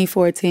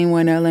 2014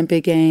 Winter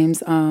Olympic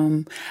Games,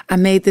 I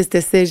made this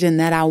decision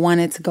that I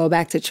wanted to go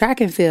back to track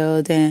and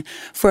field. And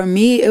for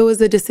me, it was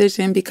a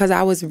decision because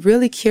I was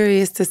really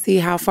curious to see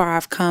how far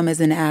I've come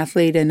as an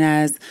athlete and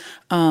as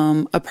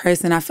a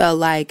person. I felt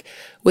like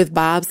with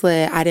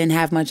bobsled, I didn't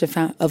have much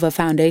of a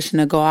foundation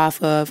to go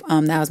off of.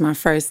 That was my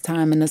first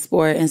time in the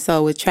sport. And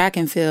so with track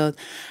and field,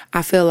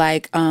 I feel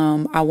like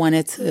I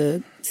wanted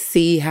to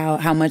see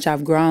how much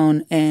I've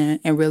grown and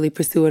really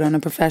pursue it on a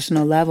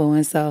professional level.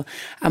 And so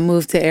I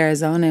moved to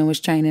Arizona and was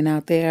training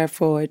out there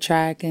for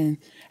track and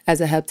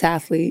as a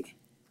heptathlete,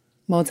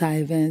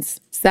 multi-events,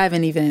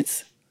 7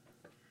 events.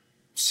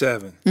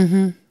 7?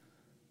 Mm-hmm.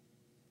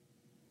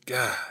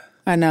 God.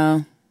 I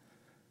know.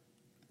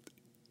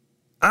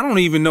 I don't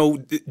even know,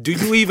 do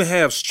you even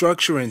have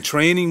structure and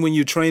training when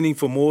you're training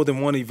for more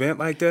than one event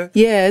like that?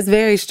 Yeah, it's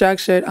very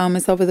structured.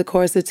 It's over the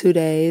course of 2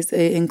 days.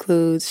 It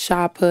includes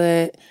shot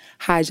put,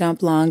 high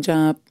jump, long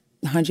jump,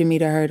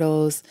 100-meter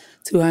hurdles,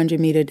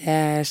 200-meter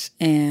dash,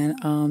 and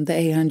the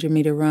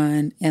 800-meter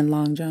run and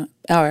long jump,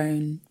 or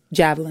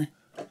javelin.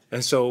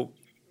 And so,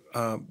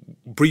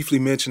 briefly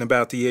mention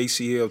about the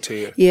ACL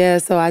tear. Yeah,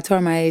 so I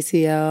tore my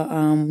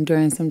ACL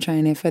during some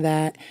training for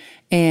that.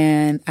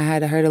 And I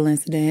had a hurdle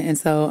incident. And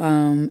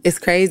so it's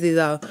crazy,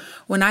 though.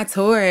 When I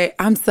tore it,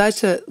 I'm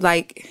such a,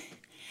 like,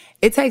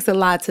 it takes a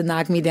lot to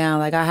knock me down.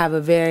 Like, I have a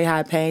very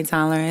high pain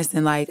tolerance.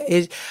 And, like,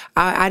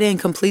 I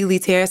didn't completely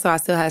tear, so I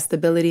still had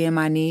stability in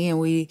my knee. And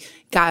we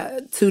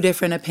got 2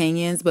 different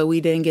opinions, but we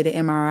didn't get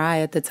an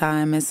MRI at the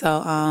time. And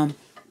so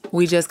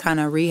we just kind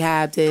of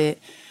rehabbed it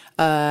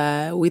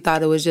We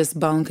thought it was just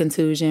bone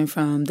contusion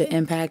from the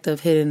impact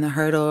of hitting the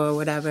hurdle or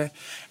whatever.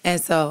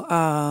 And so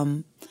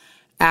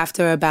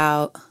after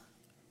about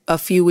a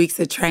few weeks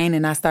of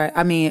training,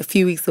 a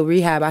few weeks of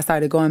rehab, I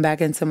started going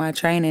back into my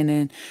training.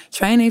 And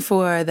training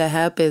for the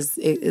hip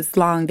it's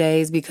long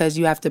days because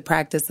you have to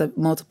practice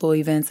multiple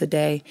events a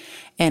day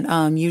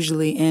and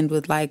usually end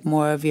with like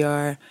more of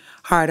your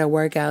harder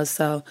workouts.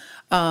 So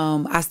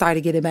I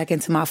started getting back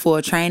into my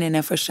full training.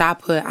 And for shot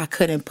put, I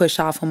couldn't push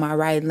off on my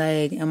right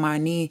leg and my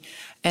knee.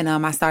 And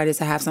I started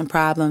to have some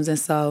problems. And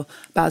so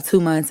about 2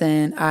 months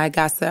in, I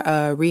got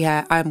to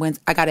rehab. I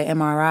got an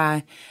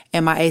MRI,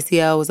 and my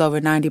ACL was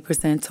over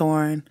 90%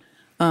 torn.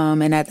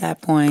 And at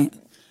that point,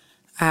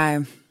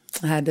 I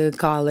had to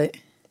call it.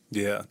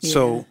 Yeah.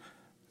 So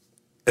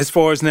as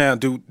far as now,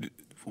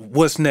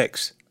 what's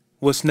next?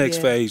 What's next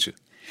for A'ja?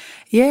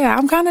 Yeah,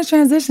 I'm kind of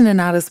transitioning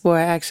out of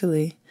sport,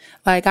 actually.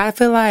 Like, I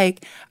feel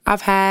like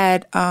I've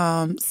had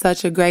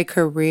such a great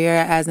career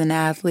as an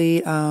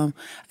athlete,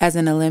 as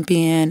an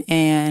Olympian,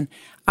 and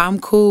I'm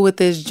cool with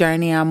this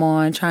journey I'm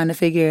on, trying to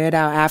figure it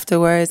out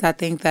afterwards. I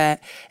think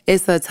that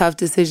it's a tough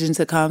decision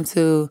to come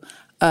to,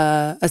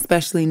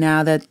 especially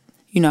now that,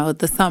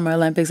 the Summer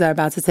Olympics are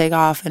about to take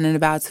off, and in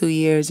about 2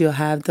 years, you'll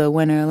have the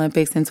Winter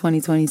Olympics in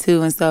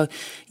 2022. And so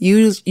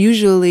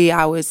usually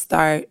I would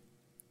start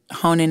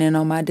honing in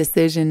on my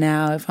decision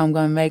now if I'm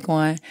going to make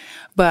one.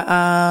 But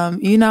I'm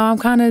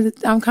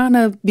kind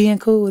of being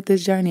cool with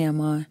this journey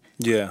I'm on.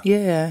 Yeah.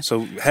 Yeah.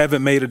 So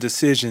haven't made a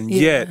decision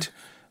yet,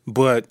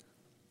 but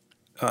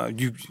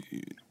you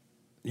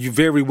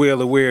very well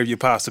aware of your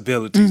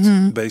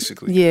possibilities,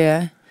 basically.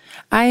 Yeah.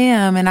 I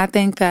am, and I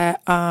think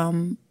that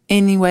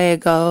any way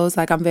it goes,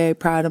 like, I'm very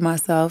proud of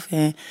myself,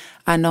 and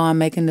I know I'm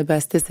making the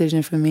best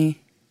decision for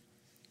me.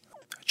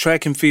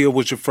 Track and field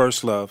was your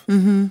first love.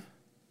 Mm-hmm.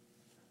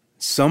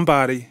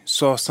 Somebody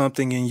saw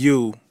something in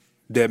you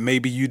that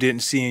maybe you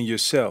didn't see in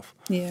yourself.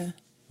 Yeah.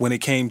 When it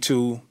came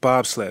to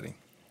bobsledding,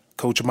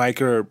 Coach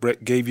Mike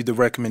Erb gave you the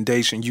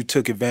recommendation. You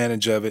took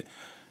advantage of it,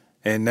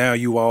 and now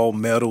you all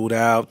medaled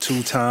out,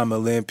 2-time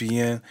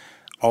Olympian,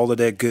 all of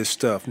that good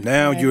stuff.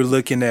 Now you're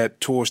looking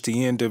at towards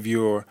the end of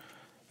your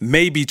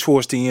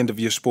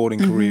sporting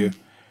career.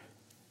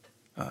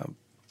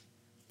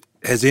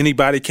 Has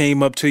anybody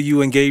came up to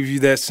you and gave you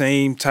that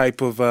same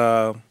type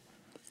of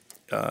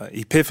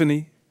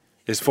epiphany?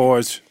 As far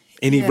as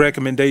any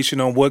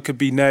recommendation on what could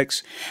be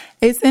next?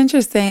 It's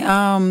interesting.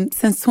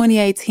 Since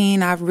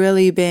 2018, I've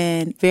really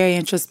been very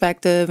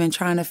introspective and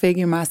trying to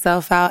figure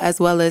myself out, as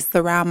well as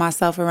surround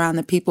myself around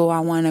the people I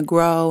want to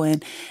grow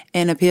and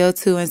appeal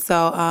to. And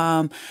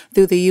so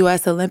through the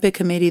U.S. Olympic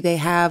Committee, they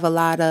have a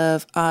lot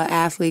of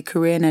athlete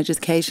career and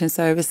education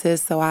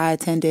services. So I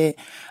attended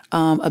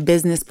a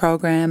business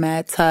program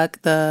at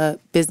Tuck, the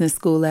business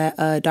school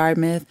at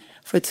Dartmouth.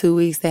 For 2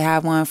 weeks, they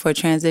have one for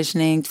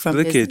transitioning from.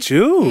 Look at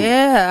you!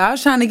 Yeah, I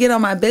was trying to get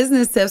on my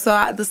business tip, so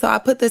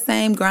I put the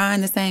same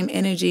grind, the same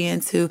energy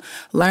into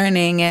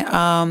learning,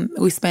 and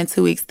we spent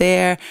 2 weeks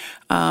there.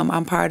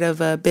 I'm part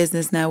of a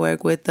business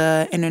network with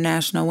the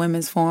International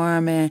Women's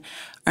Forum and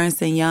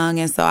Ernst & Young,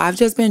 and so I've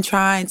just been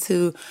trying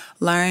to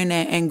learn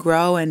and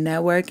grow and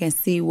network and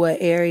see what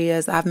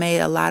areas. I've made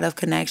a lot of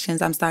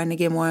connections. I'm starting to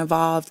get more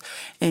involved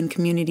in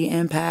community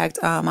impact.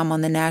 I'm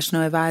on the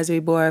National Advisory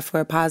Board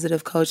for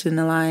Positive Coaching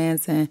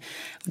Alliance and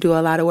do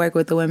a lot of work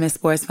with the Women's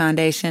Sports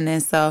Foundation.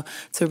 And so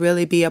to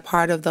really be a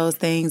part of those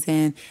things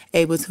and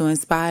able to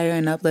inspire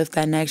and uplift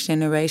that next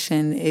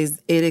generation, it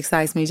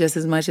excites me just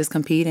as much as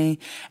competing.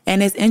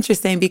 And it's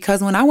interesting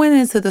because when I went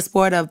into the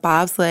sport of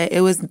bobsled,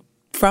 it was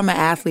from an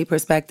athlete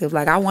perspective.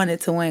 Like, I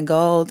wanted to win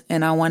gold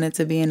and I wanted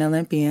to be an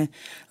Olympian.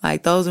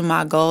 Like, those are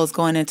my goals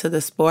going into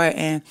the sport.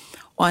 And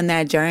on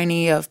that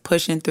journey of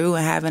pushing through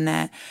and having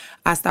that,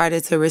 I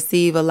started to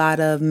receive a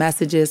lot of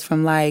messages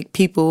from like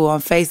people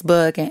on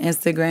Facebook and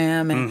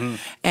Instagram,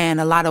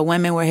 and a lot of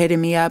women were hitting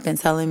me up and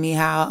telling me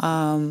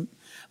how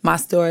my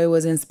story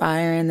was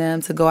inspiring them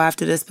to go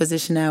after this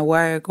position at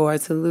work, or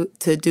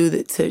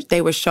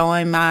they were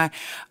showing my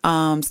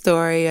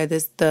story or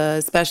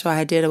the special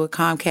I did with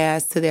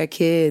Comcast to their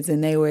kids,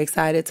 and they were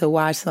excited to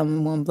watch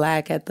someone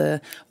Black at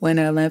the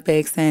Winter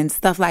Olympics and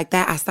stuff like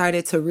that. I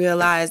started to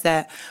realize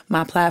that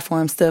my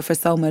platform stood for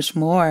so much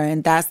more,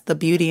 and that's the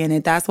beauty in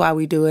it. That's why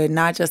we do it,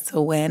 not just to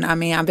win. I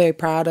mean, I'm very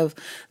proud of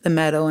the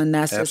medal, and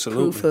that's just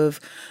proof of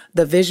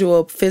the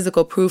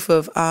physical proof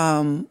of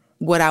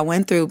what I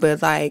went through,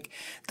 but like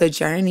the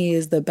journey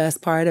is the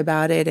best part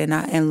about it,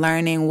 and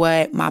learning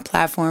what my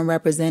platform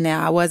represented.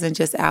 I wasn't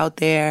just out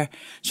there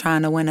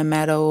trying to win a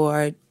medal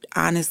or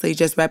honestly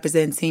just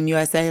representing Team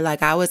USA.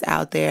 Like, I was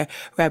out there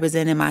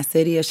representing my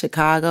city of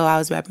Chicago. I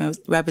was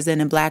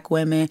representing Black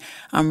women.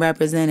 I'm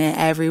representing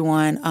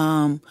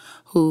everyone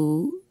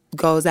who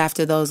goes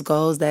after those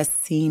goals that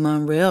seem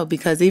unreal.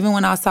 Because even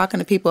when I was talking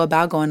to people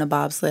about going to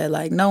bobsled,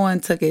 like, no one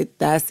took it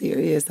that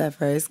serious at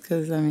first,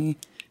 because I mean,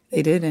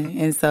 they didn't.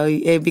 And so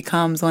it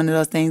becomes one of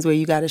those things where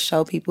you got to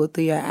show people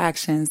through your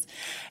actions.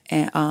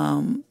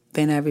 And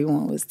then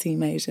everyone was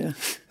Team A'ja.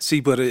 See,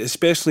 but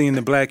especially in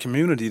the Black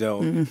community,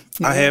 though,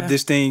 I have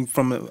this thing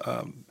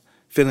from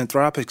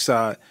philanthropic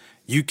side,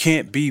 you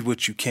can't be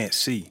what you can't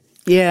see.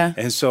 Yeah.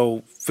 And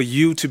so for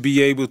you to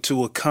be able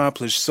to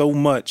accomplish so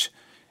much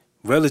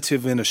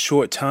relative in a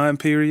short time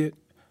period,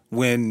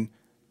 when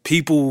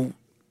people,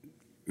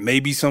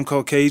 maybe some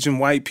Caucasian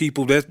white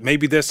people, that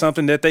maybe there's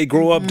something that they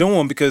grow up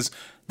doing because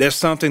there's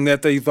something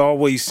that they've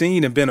always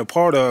seen and been a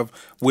part of,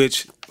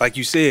 which, like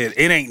you said,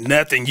 it ain't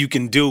nothing you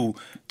can do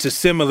to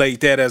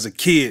simulate that as a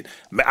kid.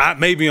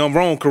 Maybe I'm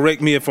wrong,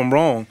 correct me if I'm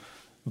wrong.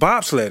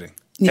 Bobsledding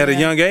at a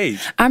young age.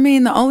 I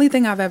mean, the only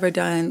thing I've ever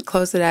done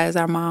close to that is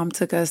our mom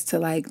took us to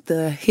like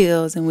the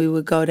hills and we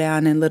would go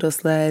down in little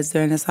sleds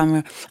during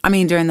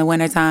the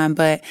wintertime.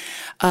 But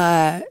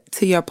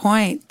to your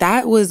point,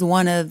 that was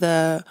one of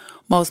the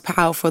most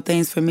powerful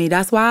things for me.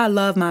 That's why I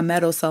love my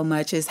medal so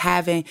much, is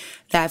having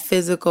that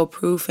physical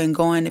proof and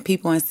going to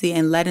people and see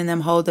and letting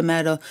them hold the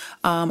medal.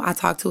 I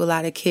talk to a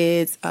lot of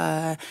kids,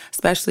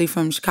 especially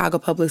from Chicago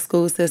public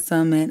school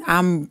system, and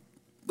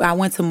I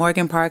went to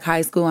Morgan Park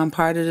High School. I'm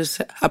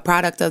a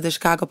product of the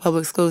Chicago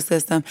public school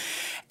system.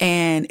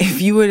 And if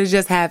you were to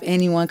just have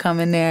anyone come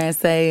in there and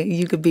say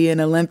you could be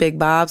an Olympic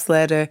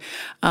bobsledder,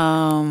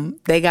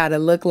 they got to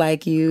look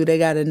like you. They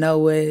got to know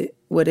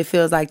what it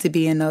feels like to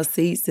be in those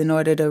seats in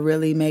order to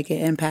really make an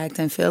impact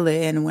and feel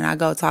it. And when I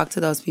go talk to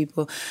those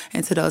people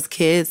and to those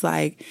kids,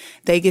 like,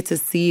 they get to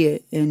see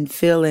it and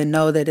feel and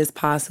know that it's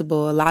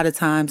possible. A lot of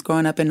times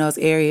growing up in those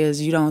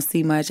areas, you don't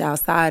see much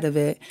outside of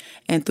it.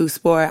 And through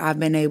sport, I've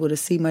been able to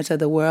see much of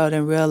the world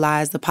and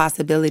realize the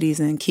possibilities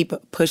and keep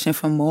pushing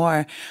for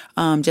more,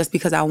 just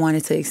because I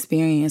wanted to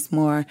experience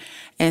more.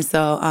 And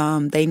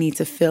so they need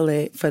to feel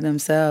it for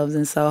themselves.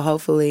 And so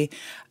hopefully,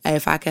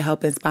 if I can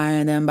help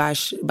inspire them by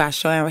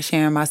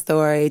sharing my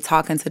story,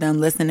 talking to them,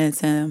 listening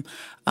to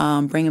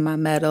them, bringing my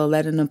medal,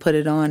 letting them put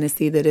it on and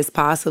see that it's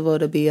possible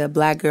to be a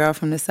Black girl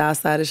from the South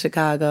Side of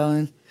Chicago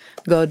and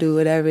go do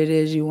whatever it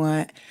is you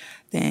want,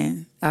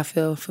 then I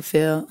feel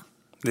fulfilled.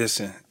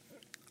 Listen,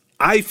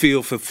 I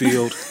feel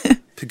fulfilled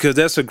because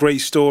that's a great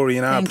story,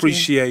 and I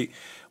appreciate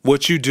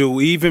what you do.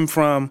 Even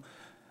from,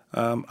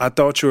 I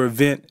thought your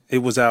event, it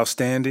was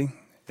outstanding.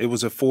 It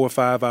was a 4 or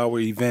 5 hour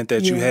event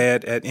that you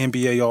had at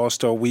NBA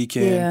All-Star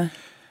Weekend. Yeah.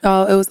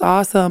 Oh, it was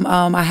awesome.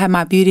 I had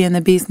my Beauty and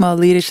the Beast Mode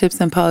Leadership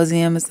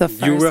Symposium. It's the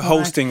first You were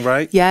hosting,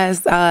 right?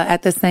 Yes,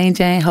 at the St.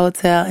 Jane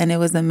Hotel, and it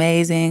was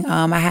amazing.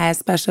 I had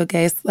special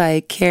guests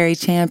like Carrie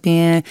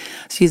Champion.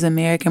 She's an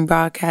American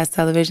broadcast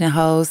television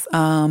host.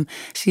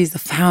 She's the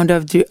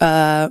founder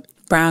of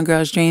Brown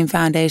Girls Dream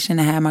Foundation.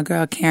 I had my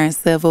girl Karen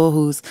Civil,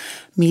 who's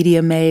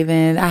media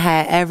maven. I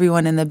had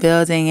everyone in the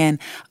building, and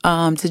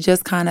to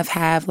just kind of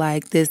have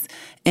like this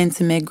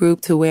intimate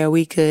group to where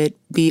we could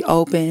be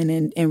open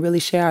and really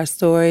share our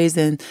stories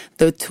and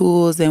the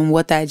tools and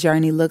what that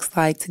journey looks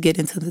like to get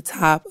into the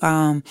top.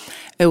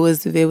 It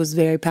was a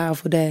very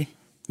powerful day.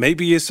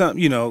 Maybe it's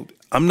something,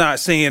 I'm not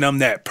saying I'm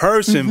that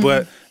person,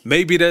 but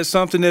maybe that's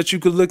something that you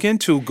could look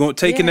into,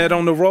 taking that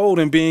on the road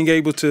and being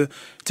able to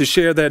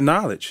share that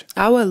knowledge.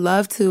 I would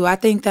love to. I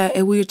think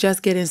that we're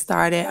just getting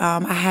started.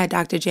 I had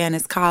Dr.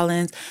 Janice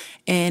Collins,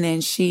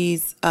 and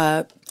she's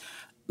a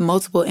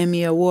multiple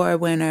Emmy Award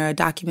winner, a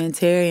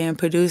documentarian,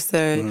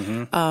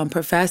 producer,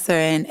 professor,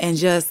 and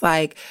just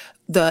like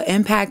the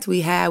impact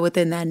we had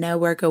within that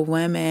network of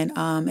women,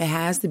 it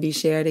has to be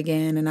shared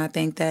again. And I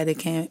think that it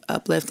can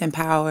uplift,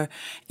 empower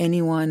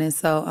anyone. And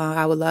so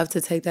I would love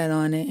to take that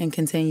on and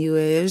continue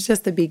it. It was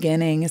just the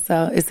beginning.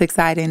 So it's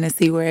exciting to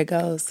see where it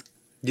goes.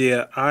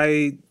 Yeah,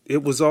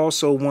 it was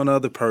also one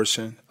other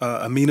person,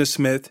 Amina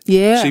Smith.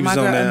 Yeah, she was my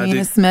girl on that.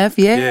 Amina Smith,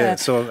 yeah. Yeah,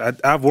 so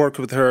I've worked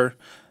with her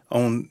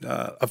on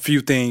a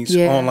few things,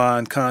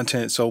 online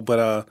content. So,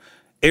 but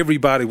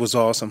everybody was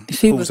awesome.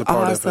 She was a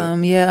part awesome.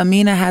 Of it. Yeah,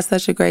 Amina has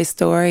such a great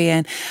story,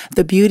 and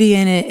the beauty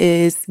in it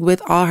is,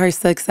 with all her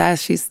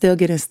success, she's still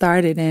getting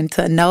started, and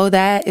to know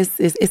that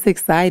it's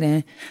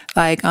exciting.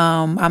 Like,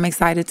 I'm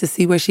excited to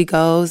see where she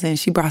goes, and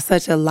she brought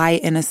such a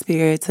light and a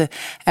spirit to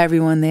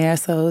everyone there.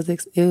 So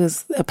it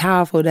was a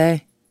powerful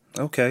day.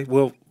 Okay,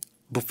 well,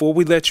 before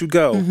we let you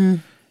go,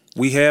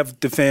 we have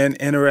the fan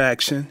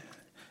interaction,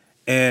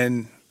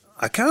 and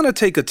I kind of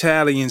take a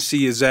tally and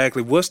see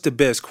exactly what's the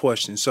best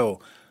question.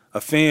 So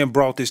a fan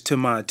brought this to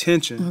my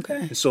attention,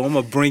 and so I'm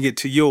going to bring it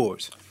to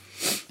yours.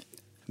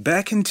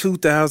 Back in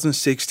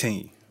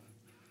 2016,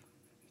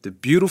 the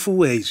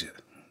beautiful Asia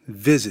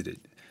visited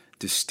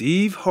the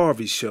Steve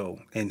Harvey show,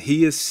 and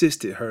he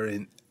assisted her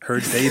in her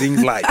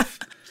dating life.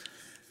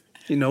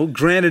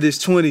 Granted, it's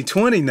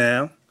 2020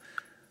 now.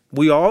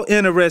 We all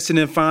interested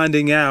in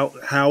finding out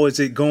how is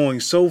it going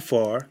so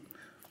far.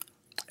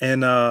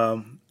 And,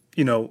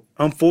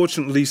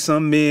 unfortunately,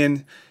 some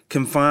men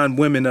can find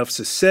women of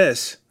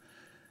success,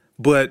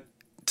 but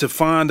to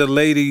find a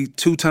lady,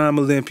 2-time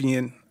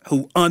Olympian,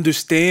 who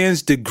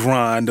understands the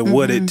grind of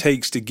what it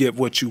takes to get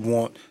what you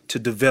want, to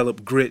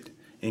develop grit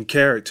and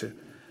character,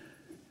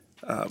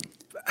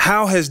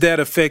 how has that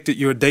affected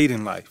your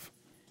dating life?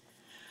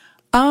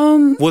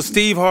 Was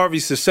Steve Harvey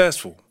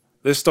successful?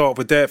 Let's start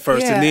with that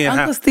first, Yeah, and then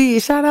Uncle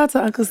Steve. Shout out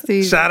to Uncle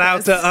Steve. Shout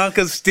out to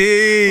Uncle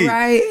Steve.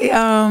 Right.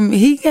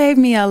 He gave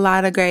me a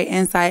lot of great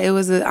insight. It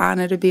was an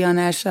honor to be on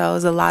that show. It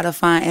was a lot of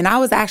fun. And I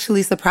was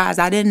actually surprised.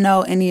 I didn't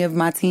know any of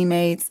my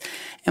teammates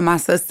and my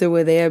sister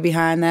were there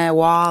behind that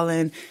wall,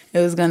 and it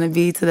was going to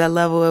be to that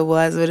level it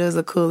was, but it was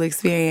a cool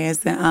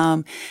experience.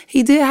 And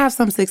he did have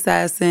some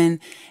success in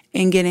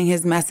getting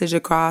his message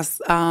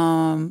across.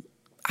 I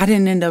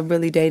didn't end up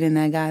really dating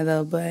that guy,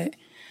 though, but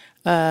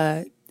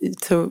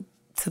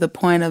to the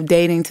point of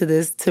dating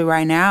to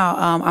right now,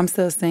 I'm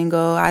still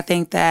single. I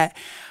think that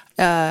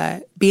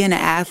being an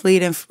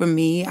athlete, and for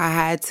me, I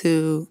had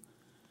to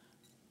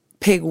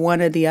pick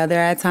one or the other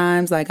at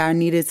times. Like, I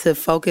needed to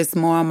focus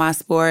more on my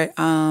sport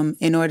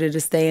in order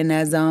to stay in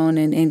that zone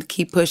and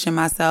keep pushing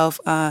myself.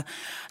 And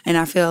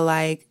I feel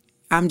like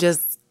I'm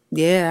just, I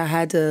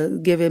had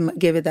to give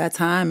it that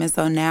time. And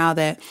so now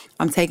that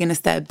I'm taking a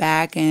step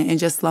back and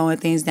just slowing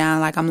things down,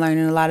 like, I'm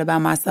learning a lot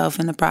about myself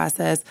in the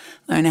process,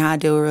 learning how to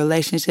deal with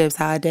relationships,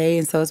 how I date.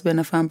 And so it's been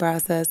a fun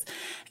process,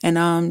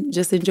 and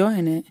just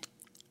enjoying it.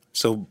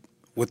 So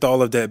with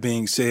all of that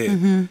being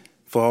said,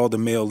 for all the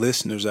male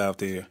listeners out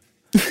there,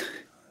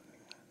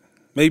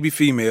 maybe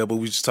female, but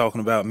we're just talking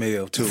about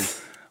male too,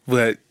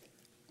 but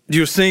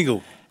you're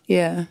single.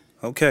 Yeah.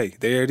 Okay,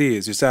 there it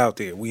is. It's out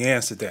there. We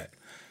answered that.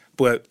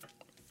 But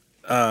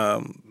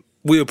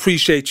we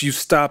appreciate you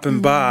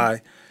stopping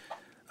by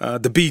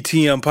the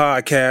BTM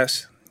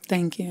podcast.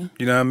 Thank you.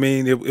 You know what I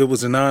mean? It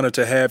was an honor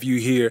to have you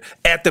here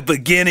at the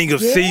beginning of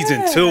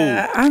season 2.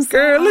 I'm so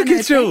Girl, honored. look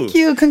at you. Thank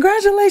you.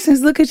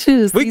 Congratulations. Look at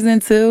you.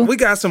 Season 2. We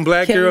got some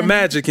Black Girl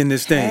magic in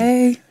this thing.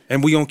 Hey.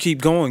 And we going to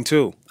keep going,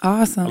 too.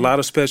 Awesome. A lot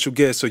of special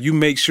guests. So you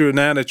make sure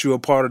now that you're a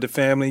part of the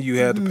family, you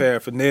have the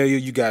paraphernalia,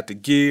 you got the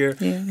gear,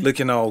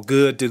 looking all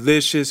good,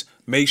 delicious.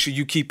 Make sure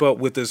you keep up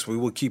with us. We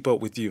will keep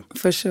up with you.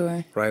 For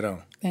sure. Right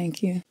on.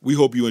 Thank you. We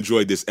hope you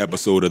enjoyed this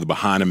episode of the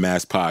Behind the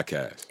Mask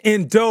podcast.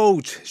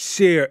 Indulge,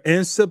 share,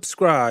 and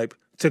subscribe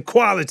to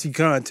quality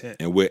content.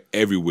 And we're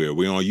everywhere.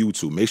 We're on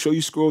YouTube. Make sure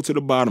you scroll to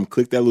the bottom,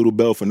 click that little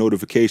bell for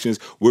notifications.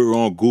 We're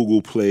on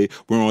Google Play,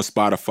 we're on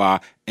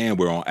Spotify, and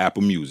we're on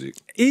Apple Music.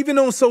 Even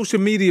on social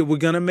media, we're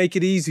going to make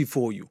it easy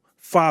for you.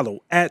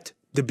 Follow at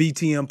the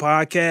BTM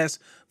Podcast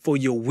for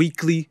your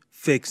weekly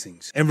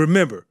fixings. And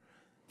remember,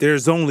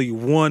 there's only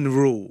one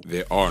rule.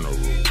 There are no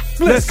rules.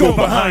 Let's go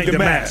behind the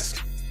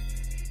mask.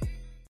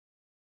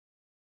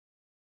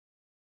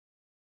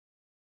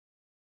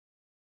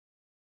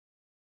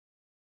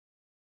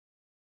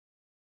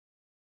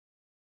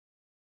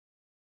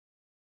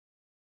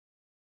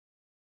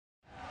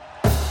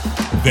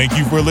 Thank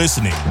you for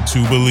listening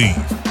to Believe.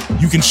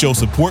 You can show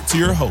support to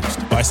your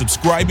host by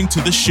subscribing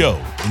to the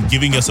show and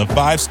giving us a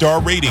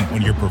 5-star rating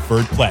on your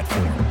preferred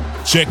platform.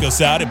 Check us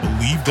out at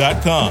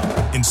Believe.com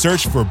and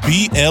search for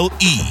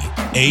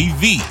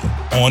BLEAV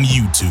on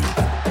YouTube.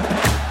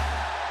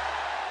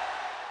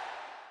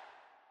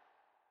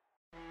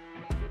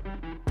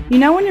 You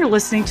know when you're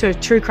listening to a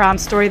true crime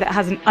story that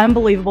has an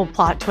unbelievable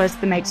plot twist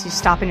that makes you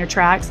stop in your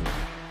tracks?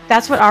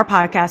 That's what our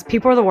podcast,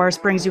 People Are the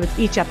Worst, brings you with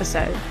each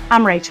episode.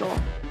 I'm Rachel.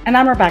 And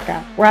I'm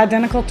Rebecca. We're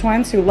identical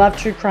twins who love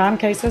true crime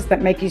cases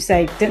that make you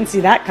say, didn't see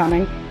that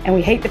coming, and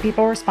we hate the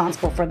people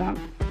responsible for them.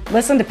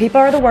 Listen to People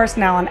Are the Worst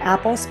now on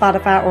Apple,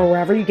 Spotify, or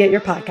wherever you get your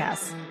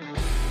podcasts.